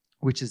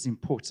 which is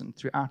important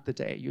throughout the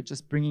day, you're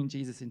just bringing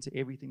Jesus into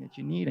everything that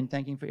you need and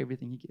thanking for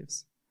everything he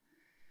gives,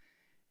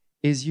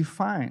 is you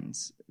find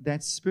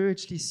that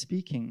spiritually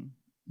speaking,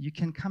 you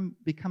can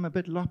become a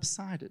bit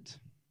lopsided.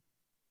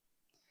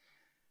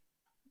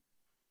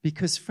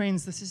 Because,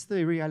 friends, this is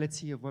the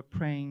reality of what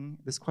praying,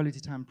 this quality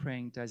time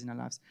praying does in our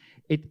lives.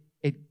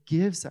 It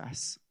gives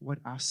us what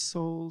our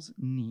souls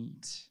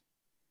need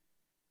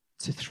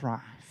to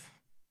thrive.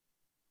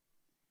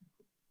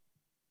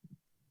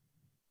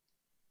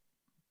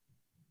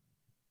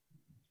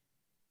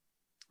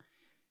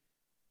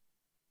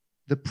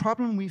 The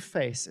problem we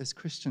face as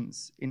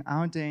Christians in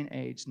our day and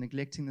age,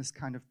 neglecting this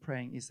kind of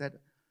praying, is that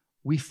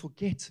we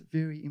forget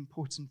very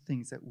important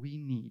things that we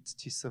need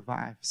to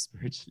survive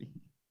spiritually.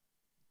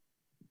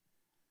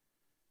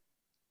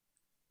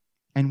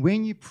 And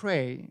when you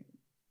pray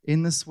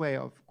in this way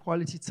of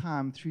quality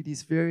time through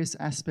these various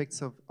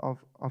aspects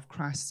of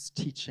Christ's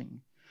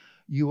teaching,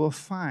 you will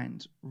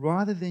find,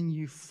 rather than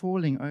you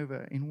falling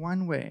over in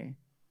one way,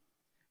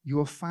 you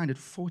will find it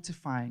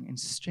fortifying and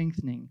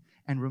strengthening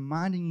and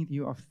reminding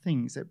you of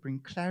things that bring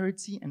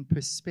clarity and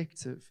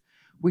perspective,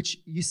 which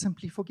you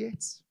simply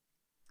forget.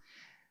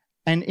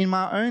 And in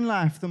my own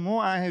life, the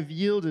more I have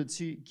yielded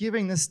to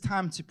giving this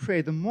time to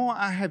pray, the more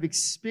I have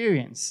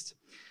experienced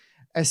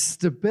a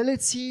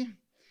stability,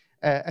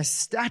 a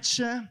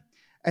stature,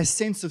 a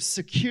sense of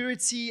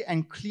security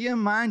and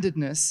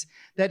clear-mindedness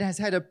that has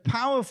had a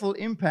powerful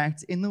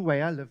impact in the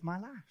way I live my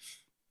life.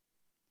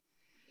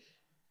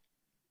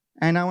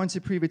 And I want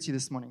to prove it to you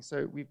this morning.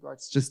 So we've got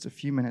just a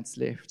few minutes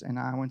left, and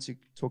I want to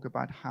talk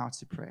about how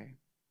to pray.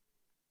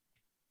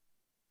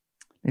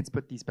 Let's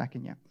put these back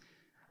in here.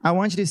 I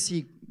want you to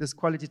see this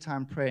quality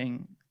time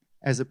praying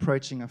as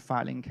approaching a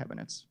filing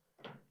cabinet.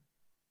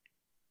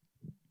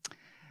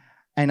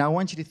 And I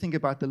want you to think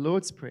about the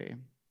Lord's Prayer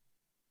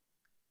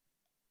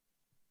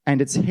and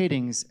its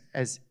headings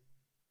as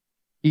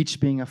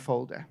each being a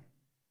folder.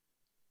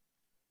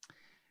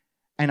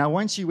 And I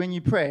want you, when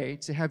you pray,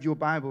 to have your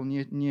Bible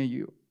near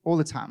you all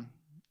the time.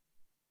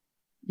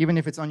 Even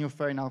if it's on your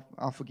phone,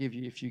 I'll forgive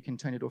you if you can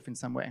turn it off in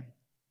some way.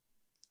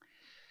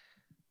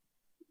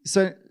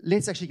 So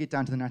let's actually get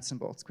down to the nuts and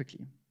bolts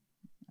quickly.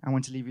 I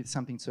want to leave you with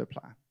something to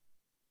apply.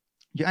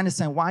 You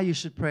understand why you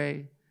should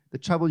pray, the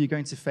trouble you're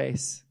going to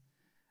face,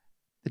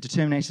 the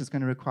determination it's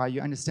going to require.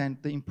 You understand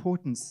the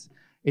importance.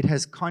 It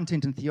has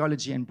content and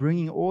theology and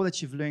bringing all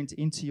that you've learned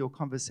into your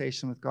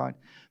conversation with God,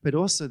 but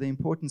also the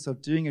importance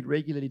of doing it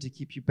regularly to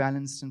keep you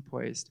balanced and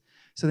poised.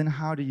 So then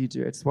how do you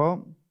do it?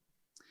 Well,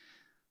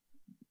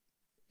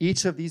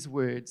 each of these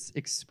words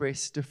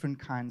express different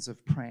kinds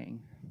of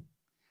praying,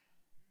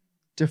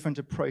 different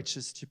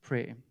approaches to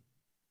prayer.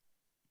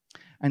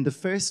 And the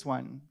first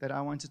one that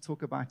I want to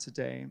talk about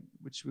today,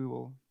 which we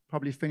will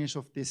probably finish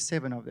off, there's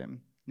 7 of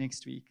them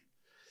next week,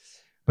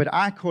 but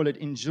I call it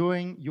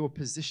enjoying your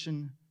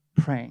position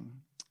praying.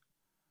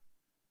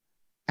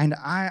 And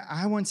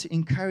I want to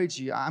encourage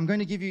you. I'm going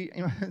to give you,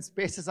 as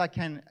best as I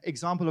can,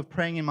 example of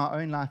praying in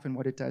my own life and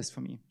what it does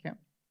for me. Okay?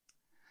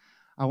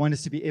 I want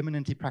us to be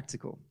eminently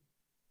practical.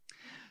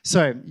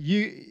 So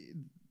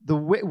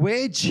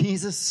where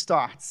Jesus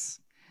starts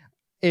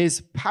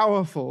is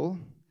powerful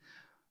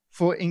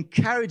for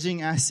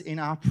encouraging us in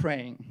our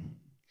praying.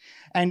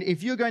 And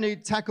if you're going to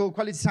tackle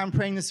quality time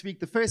praying this week,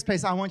 the first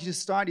place I want you to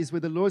start is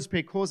where the Lord's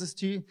Prayer calls us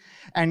to.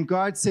 And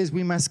God says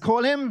we must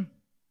call him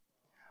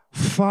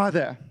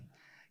Father.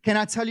 Can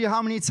I tell you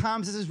how many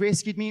times this has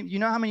rescued me? You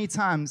know how many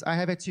times I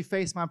have had to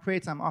face my prayer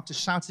time after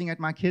shouting at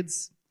my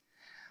kids,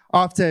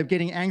 after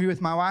getting angry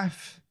with my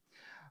wife,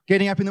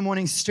 getting up in the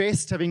morning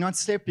stressed, having not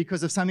slept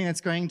because of something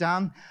that's going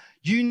down.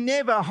 You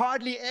never,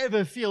 hardly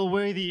ever feel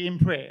worthy in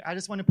prayer. I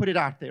just want to put it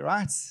out there,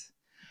 right?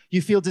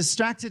 You feel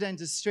distracted and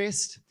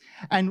distressed.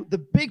 And the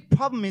big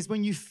problem is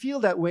when you feel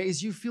that way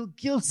is you feel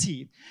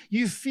guilty.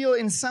 You feel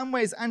in some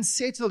ways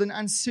unsettled and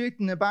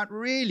uncertain about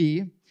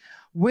really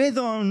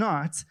whether or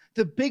not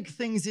the big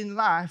things in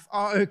life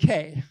are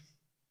okay.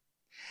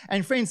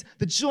 And friends,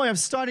 the joy of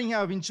starting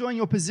out, of enjoying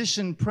your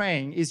position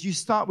praying is you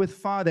start with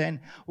Father. And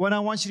what I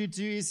want you to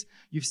do is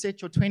you've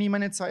set your 20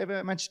 minutes,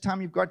 however much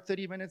time you've got,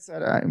 30 minutes.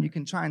 You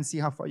can try and see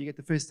how far you get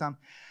the first time.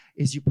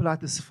 Is you pull out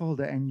this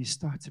folder and you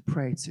start to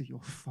pray to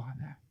your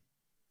Father.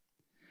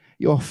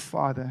 Your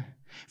Father.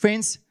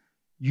 Friends,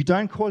 you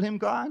don't call him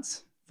God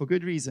for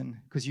good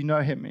reason, because you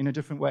know him in a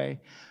different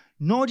way.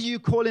 Nor do you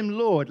call him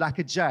Lord like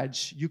a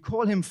judge. You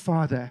call him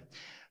Father.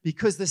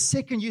 Because the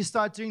second you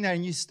start doing that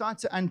and you start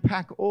to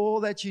unpack all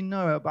that you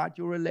know about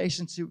your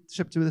relationship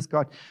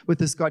with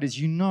this God is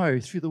you know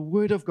through the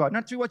Word of God,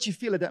 not through what you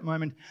feel at that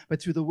moment,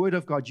 but through the Word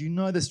of God, you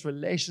know this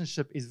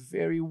relationship is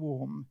very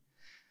warm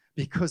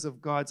because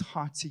of God's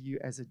heart to you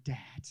as a dad.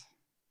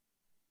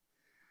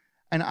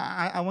 And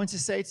I want to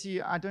say to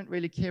you, I don't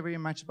really care very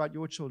much about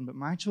your children, but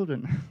my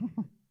children,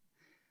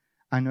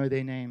 I know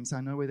their names,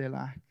 I know where they're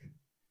like.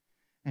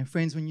 And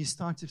friends, when you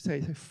start to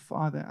say,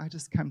 Father, I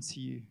just come to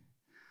you.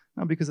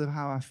 Not because of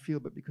how I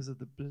feel, but because of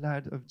the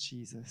blood of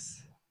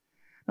Jesus.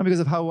 Not because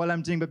of how well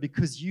I'm doing, but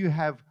because you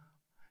have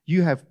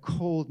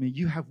called me.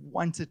 You have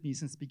wanted me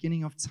since the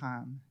beginning of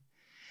time.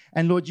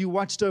 And Lord, you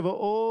watched over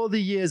all the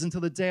years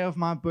until the day of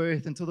my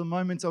birth, until the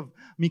moment of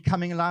me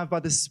coming alive by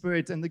the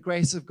Spirit and the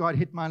grace of God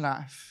hit my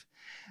life.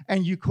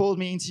 And you called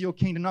me into your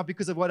kingdom, not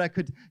because of what I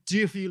could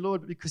do for you,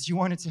 Lord, but because you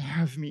wanted to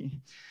have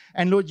me.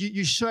 And Lord,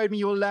 you showed me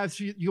your love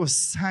through your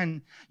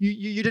Son.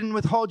 You didn't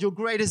withhold your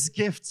greatest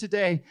gift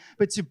today,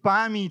 but to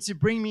buy me, to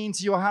bring me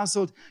into your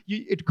household.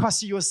 It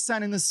cost you your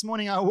Son. And this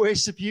morning I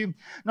worship you,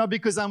 not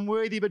because I'm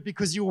worthy, but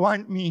because you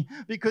want me.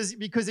 Because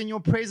in your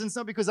presence,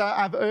 not because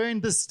I've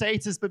earned the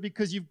status, but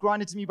because you've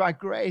granted to me by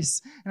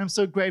grace. And I'm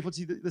so grateful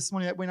to you this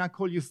morning that when I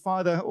call you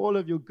Father, all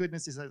of your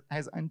goodness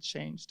has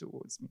unchanged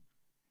towards me.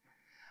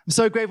 I'm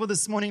so grateful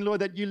this morning,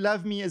 Lord, that you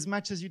love me as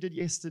much as you did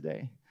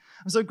yesterday.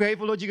 I'm so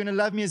grateful, Lord, you're going to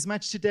love me as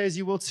much today as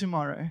you will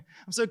tomorrow.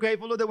 I'm so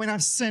grateful, Lord, that when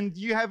I've sinned,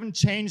 you haven't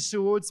changed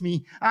towards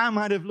me. I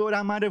might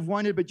have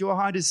wanted, but your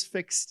heart is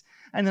fixed.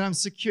 And that I'm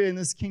secure in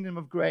this kingdom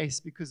of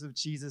grace because of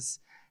Jesus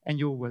and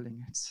you're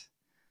willing it.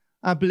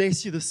 I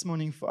bless you this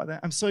morning, Father.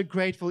 I'm so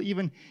grateful,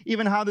 even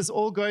how this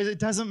all goes. It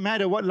doesn't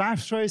matter what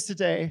life throws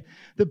today.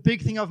 The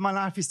big thing of my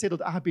life is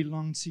settled. I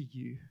belong to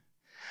you.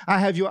 I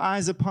have your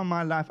eyes upon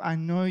my life. I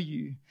know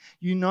you.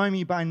 You know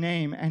me by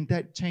name, and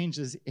that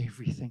changes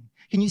everything.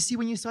 Can you see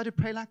when you start to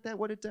pray like that,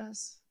 what it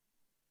does?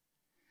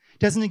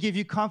 Doesn't it give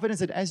you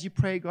confidence that as you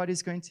pray, God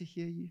is going to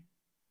hear you?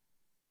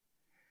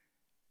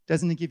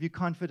 Doesn't it give you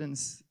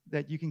confidence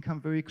that you can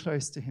come very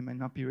close to him and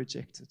not be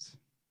rejected?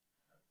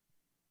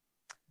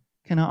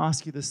 Can I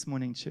ask you this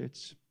morning,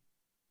 church,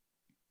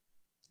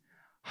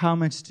 how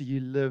much do you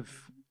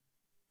live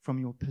from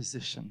your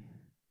position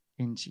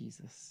in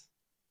Jesus?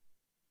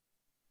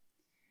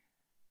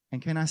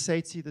 And can I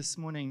say to you this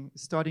morning,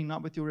 starting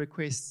not with your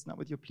requests, not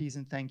with your pleas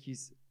and thank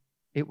yous,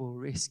 it will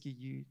rescue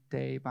you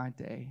day by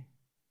day.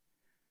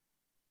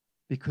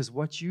 Because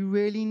what you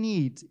really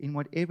need in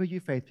whatever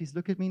you face, please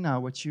look at me now,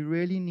 what you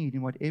really need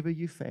in whatever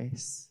you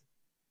face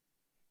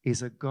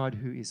is a God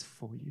who is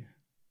for you.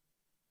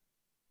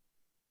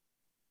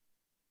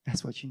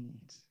 That's what you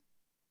need.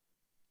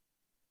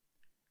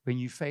 When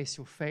you face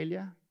your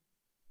failure,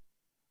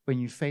 when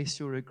you face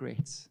your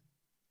regrets,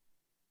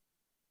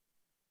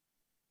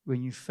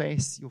 when you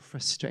face your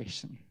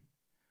frustration,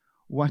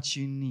 what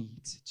you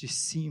need to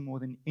see more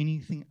than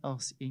anything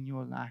else in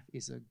your life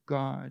is a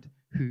God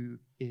who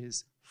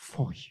is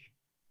for you.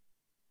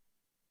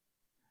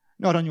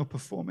 Not on your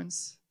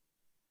performance,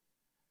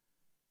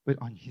 but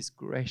on his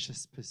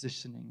gracious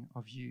positioning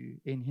of you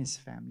in his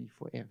family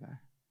forever.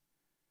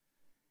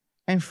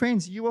 And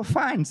friends, you will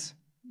find,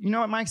 you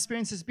know what my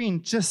experience has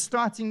been, just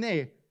starting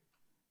there,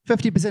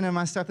 50% of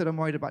my stuff that I'm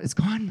worried about is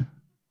gone.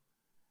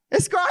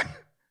 It's gone.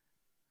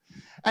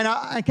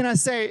 And can I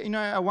say,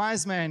 a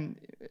wise man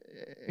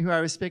who I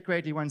respect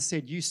greatly once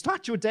said, you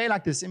start your day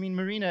like this. I mean,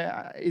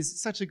 Marina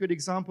is such a good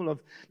example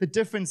of the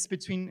difference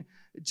between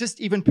just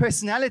even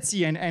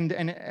personality and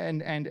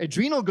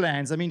adrenal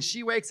glands. I mean,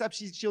 she wakes up,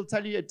 she'll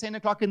tell you at 10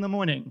 o'clock in the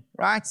morning,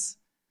 right?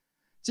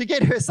 To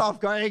get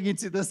herself going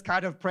into this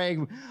kind of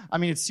praying. I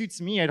mean, it suits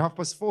me at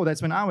 4:30.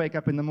 That's when I wake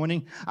up in the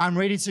morning. I'm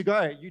ready to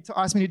go. You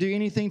ask me to do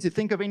anything, to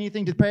think of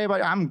anything, to pray about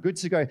it, I'm good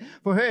to go.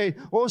 For her,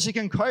 all she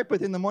can cope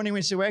with in the morning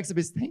when she wakes up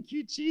is, thank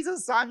you,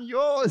 Jesus, I'm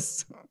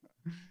yours.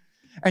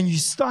 And you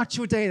start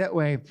your day that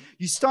way.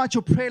 You start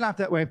your prayer life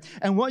that way.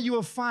 And what you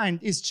will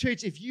find is,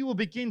 church, if you will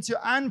begin to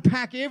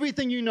unpack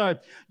everything you know,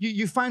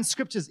 you find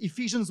scriptures.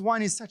 Ephesians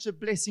 1 is such a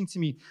blessing to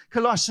me.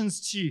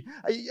 Colossians 2,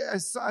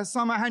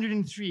 Psalm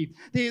 103.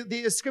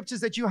 There are scriptures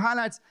that you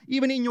highlight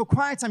even in your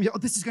quiet time. Oh,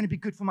 this is going to be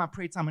good for my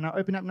prayer time. And I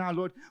open up now,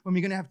 Lord, when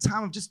we're going to have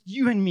time of just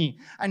you and me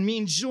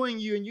enjoying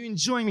you and you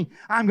enjoying me.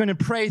 I'm going to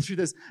pray through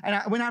this.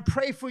 And when I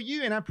pray for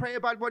you and I pray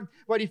about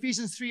what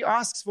Ephesians 3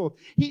 asks for,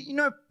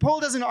 Paul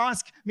doesn't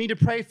ask me to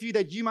pray for you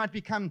that you might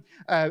become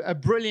a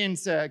brilliant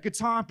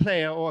guitar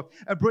player or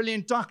a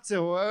brilliant doctor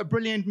or a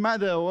brilliant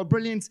mother or a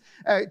brilliant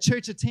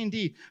church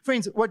attendee.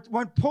 Friends,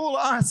 what Paul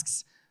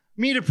asks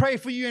me to pray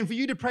for you and for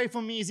you to pray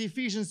for me is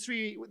Ephesians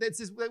 3 that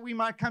says that we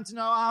might come to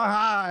know how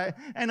high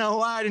and how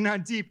wide and how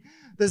deep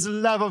this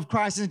love of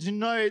Christ, and to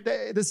know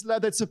this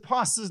love that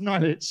surpasses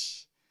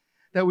knowledge,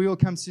 that we will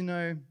come to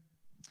know,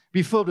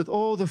 be filled with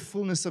all the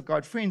fullness of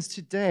God. Friends,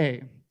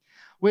 today,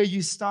 where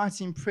you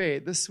start in prayer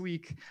this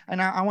week,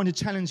 and I want to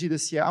challenge you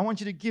this year, I want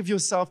you to give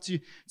yourself to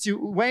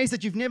ways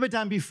that you've never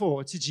done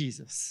before to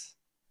Jesus.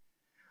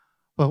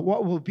 But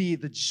what will be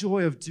the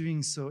joy of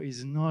doing so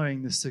is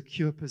knowing the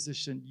secure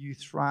position you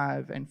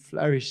thrive and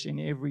flourish in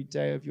every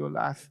day of your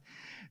life.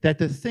 That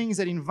the things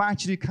that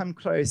invite you to come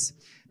close,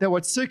 that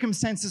what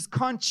circumstances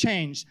can't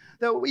change,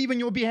 that even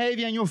your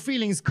behavior and your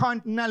feelings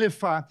can't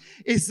nullify,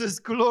 is this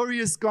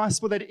glorious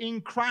gospel that in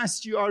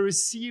Christ you are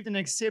received and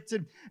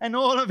accepted, and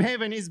all of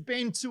heaven is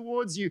bent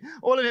towards you.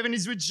 All of heaven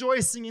is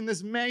rejoicing in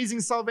this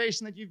amazing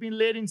salvation that you've been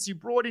led into,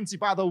 brought into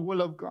by the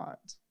will of God.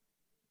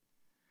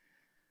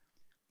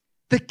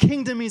 The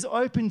kingdom is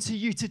open to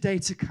you today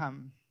to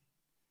come.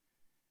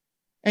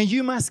 And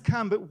you must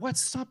come, but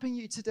what's stopping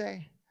you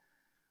today?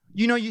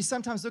 You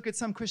sometimes look at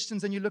some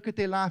Christians and you look at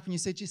their life and you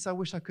say, geez, I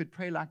wish I could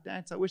pray like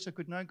that. I wish I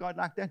could know God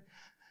like that.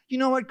 You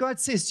know what God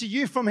says to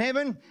you from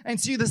heaven and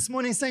to you this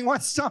morning, saying,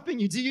 what's stopping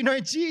you? Do you know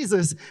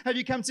Jesus? Have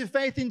you come to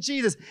faith in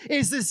Jesus?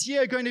 Is this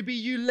year going to be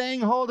you laying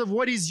hold of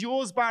what is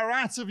yours by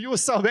right of your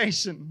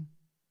salvation?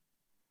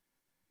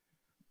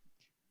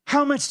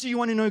 How much do you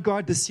want to know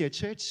God this year,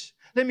 church?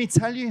 Let me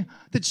tell you,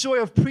 the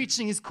joy of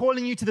preaching is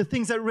calling you to the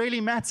things that really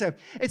matter.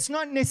 It's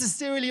not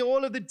necessarily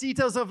all of the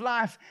details of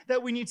life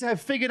that we need to have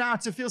figured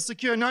out to feel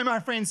secure. No, my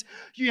friends,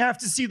 you have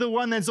to see the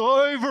one that's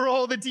over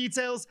all the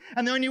details.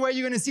 And the only way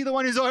you're going to see the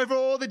one who's over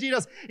all the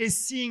details is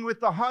seeing with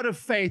the heart of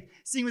faith,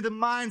 seeing with the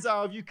mind's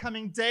eye of you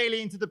coming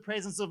daily into the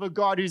presence of a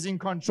God who's in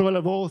control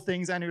of all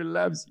things and who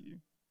loves you.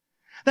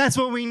 That's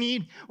what we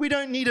need. We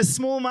don't need a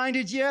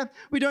small-minded year.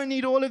 We don't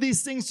need all of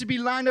these things to be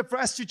lined up for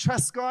us to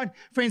trust God.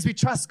 Friends, we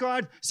trust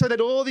God so that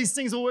all these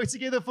things will work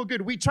together for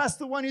good. We trust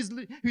the one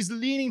who's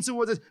leaning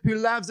towards us, who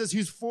loves us,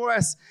 who's for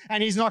us,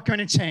 and he's not going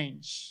to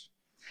change.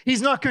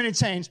 He's not going to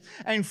change.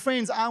 And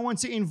friends, I want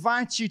to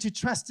invite you to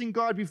trust in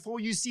God before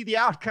you see the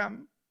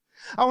outcome.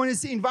 I want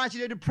to invite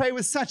you to pray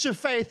with such a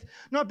faith,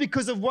 not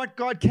because of what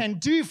God can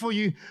do for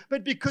you,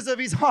 but because of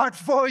his heart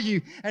for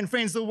you. And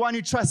friends, the one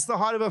who trusts the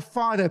heart of a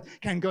father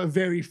can go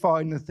very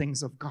far in the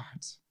things of God.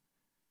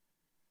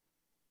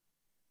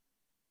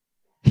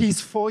 He's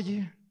for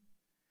you.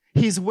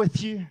 He's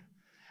with you.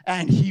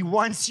 And he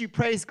wants you,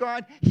 praise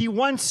God. He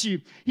wants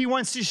you. He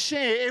wants to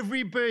share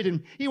every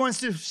burden. He wants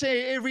to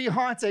share every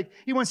heartache.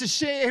 He wants to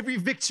share every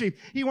victory.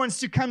 He wants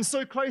to come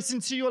so close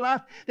into your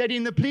life that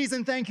in the please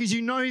and thank yous,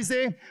 you know he's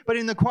there. But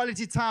in the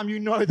quality time, you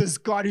know this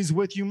God is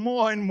with you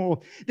more and more.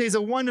 There's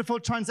a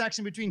wonderful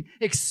transaction between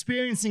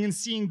experiencing and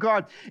seeing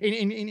God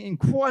in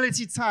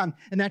quality time,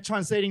 and that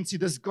translating to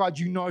this God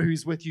you know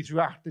who's with you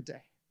throughout the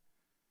day.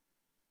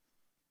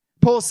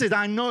 Paul said,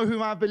 I know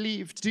whom I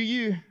believed. Do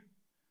you?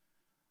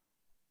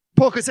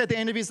 Paul could say at the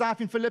end of his life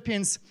in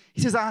Philippians,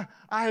 he says, I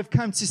have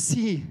come to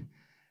see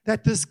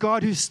that this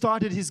God who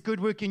started his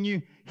good work in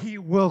you, he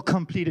will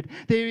complete it.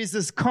 There is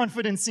this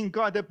confidence in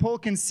God that Paul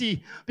can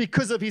see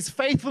because of his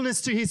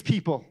faithfulness to his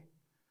people.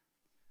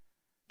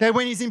 That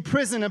when he's in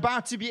prison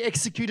about to be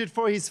executed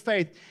for his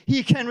faith,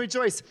 he can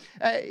rejoice.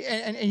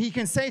 And he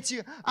can say to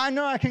you, I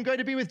know I can go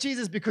to be with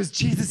Jesus because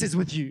Jesus is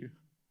with you.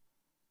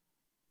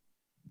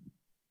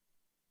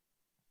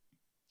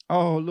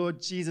 Oh,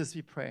 Lord Jesus,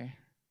 we pray.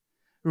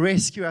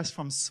 Rescue us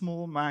from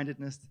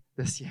small-mindedness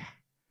this year.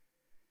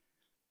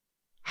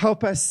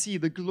 Help us see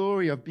the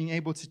glory of being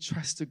able to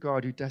trust a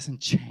God who doesn't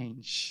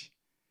change.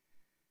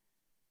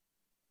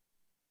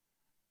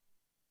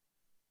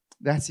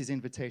 That's his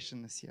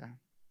invitation this year.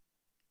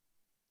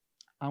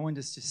 I want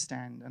us to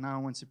stand and I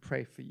want to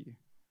pray for you.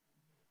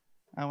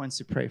 I want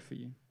to pray for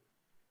you.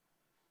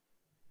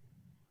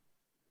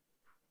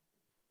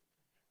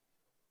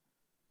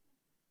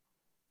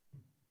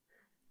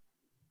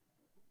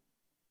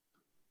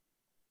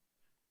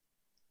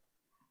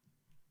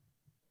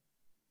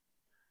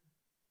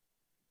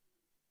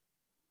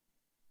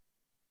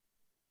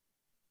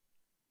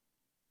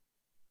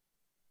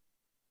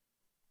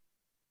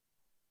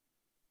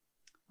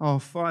 Oh,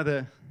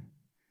 Father,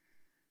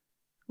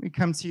 we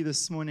come to you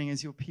this morning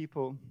as your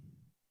people.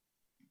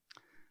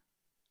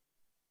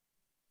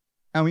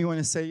 And we want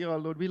to say,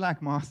 Lord, we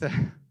like Martha.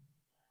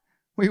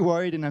 We're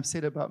worried and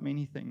upset about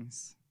many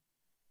things.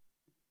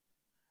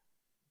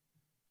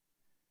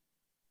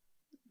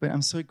 But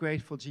I'm so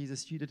grateful,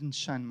 Jesus, you didn't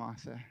shun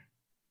Martha.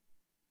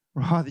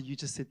 Rather, you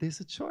just said,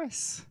 there's a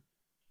choice.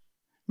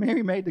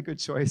 Mary made the good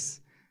choice.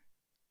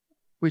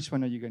 Which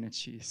one are you going to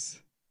choose?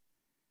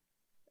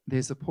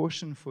 There's a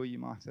portion for you,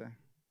 Martha.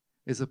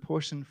 There's a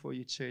portion for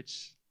you,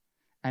 church,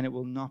 and it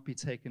will not be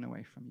taken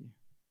away from you.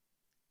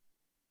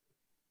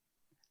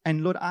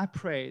 And Lord, I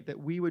pray that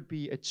we would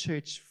be a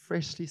church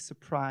freshly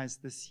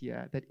surprised this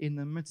year, that in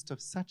the midst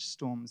of such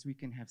storms, we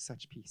can have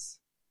such peace.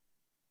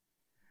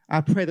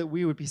 I pray that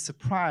we would be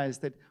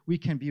surprised that we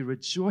can be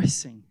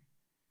rejoicing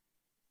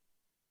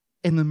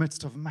in the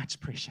midst of much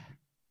pressure.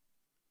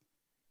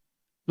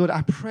 Lord,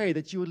 I pray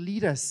that you will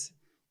lead us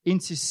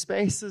into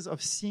spaces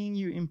of seeing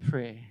you in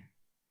prayer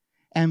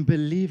and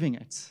believing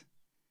it,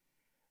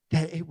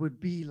 that it would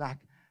be like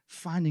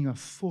finding a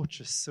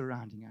fortress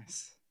surrounding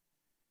us.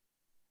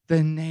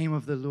 The name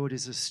of the Lord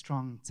is a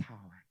strong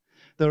tower.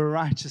 The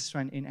righteous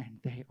run in and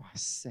they are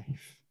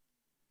safe.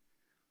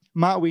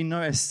 Might we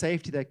know a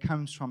safety that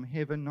comes from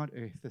heaven, not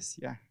earth this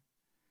year.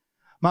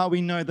 Might we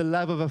know the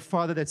love of a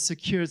Father that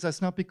secures us,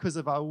 not because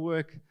of our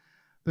work,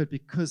 but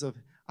because of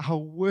our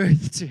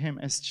worth to Him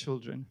as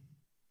children.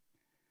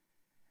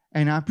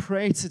 And I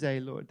pray today,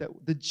 Lord, that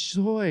the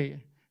joy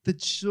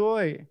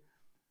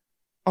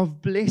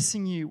of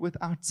blessing you with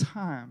our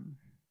time,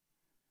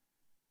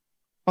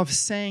 of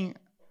saying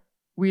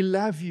we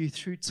love you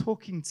through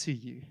talking to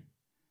you,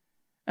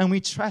 and we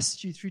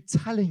trust you through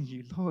telling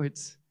you, Lord,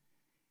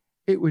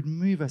 it would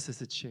move us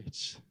as a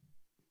church.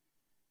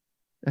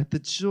 That the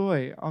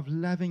joy of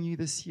loving you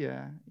this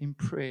year in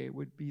prayer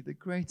would be the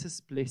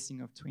greatest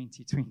blessing of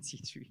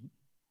 2023.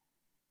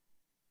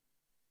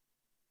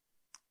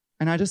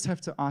 And I just have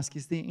to ask,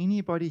 is there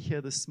anybody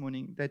here this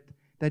morning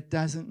that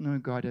doesn't know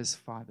God as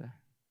Father?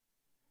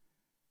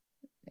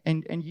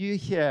 And you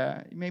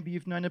here, maybe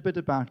you've known a bit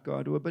about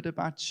God or a bit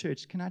about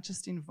church. Can I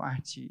just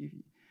invite you?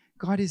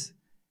 God is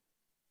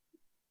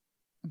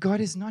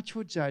not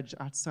your judge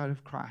outside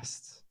of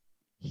Christ.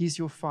 He's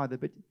your Father,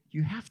 but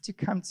you have to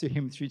come to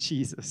Him through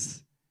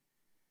Jesus.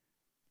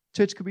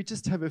 Church, could we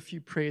just have a few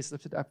prayers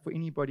lifted up for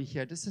anybody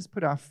here? Just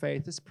put our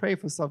faith. Just pray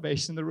for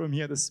salvation in the room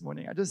here this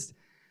morning.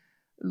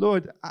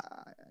 Lord,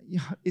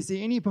 is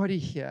there anybody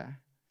here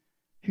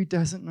who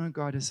doesn't know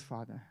God as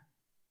Father,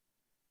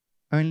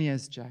 only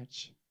as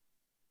Judge?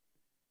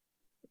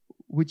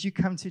 Would you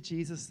come to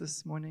Jesus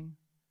this morning?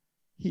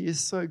 He is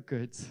so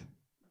good.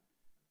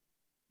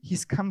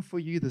 He's come for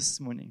you this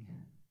morning.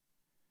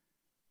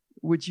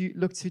 Would you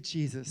look to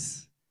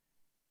Jesus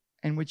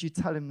and would you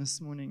tell Him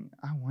this morning,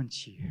 I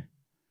want you?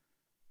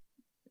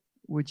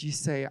 Would you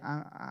say,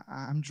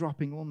 I'm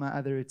dropping all my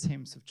other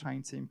attempts of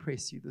trying to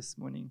impress you this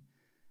morning?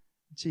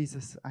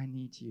 Jesus, I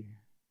need you.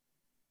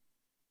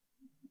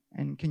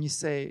 And can you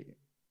say,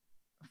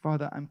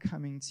 Father, I'm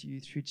coming to you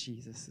through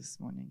Jesus this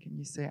morning. Can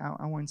you say,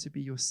 I want to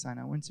be your son.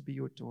 I want to be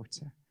your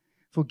daughter.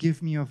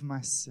 Forgive me of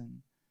my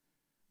sin.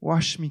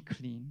 Wash me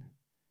clean.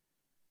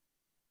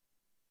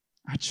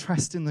 I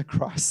trust in the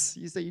cross.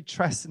 You say you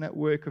trust in that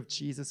work of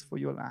Jesus for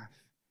your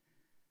life.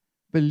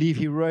 Believe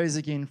He rose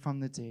again from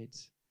the dead.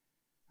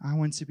 I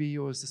want to be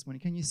yours this morning.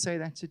 Can you say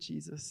that to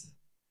Jesus?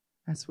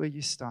 That's where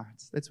you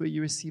start. That's where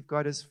you receive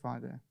God as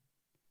Father.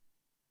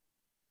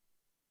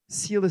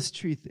 Seal this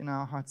truth in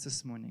our hearts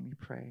this morning, we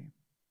pray.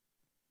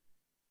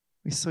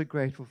 We're so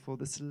grateful for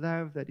this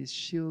love that is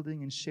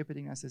shielding and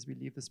shepherding us as we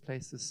leave this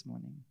place this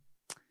morning.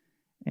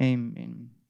 Amen.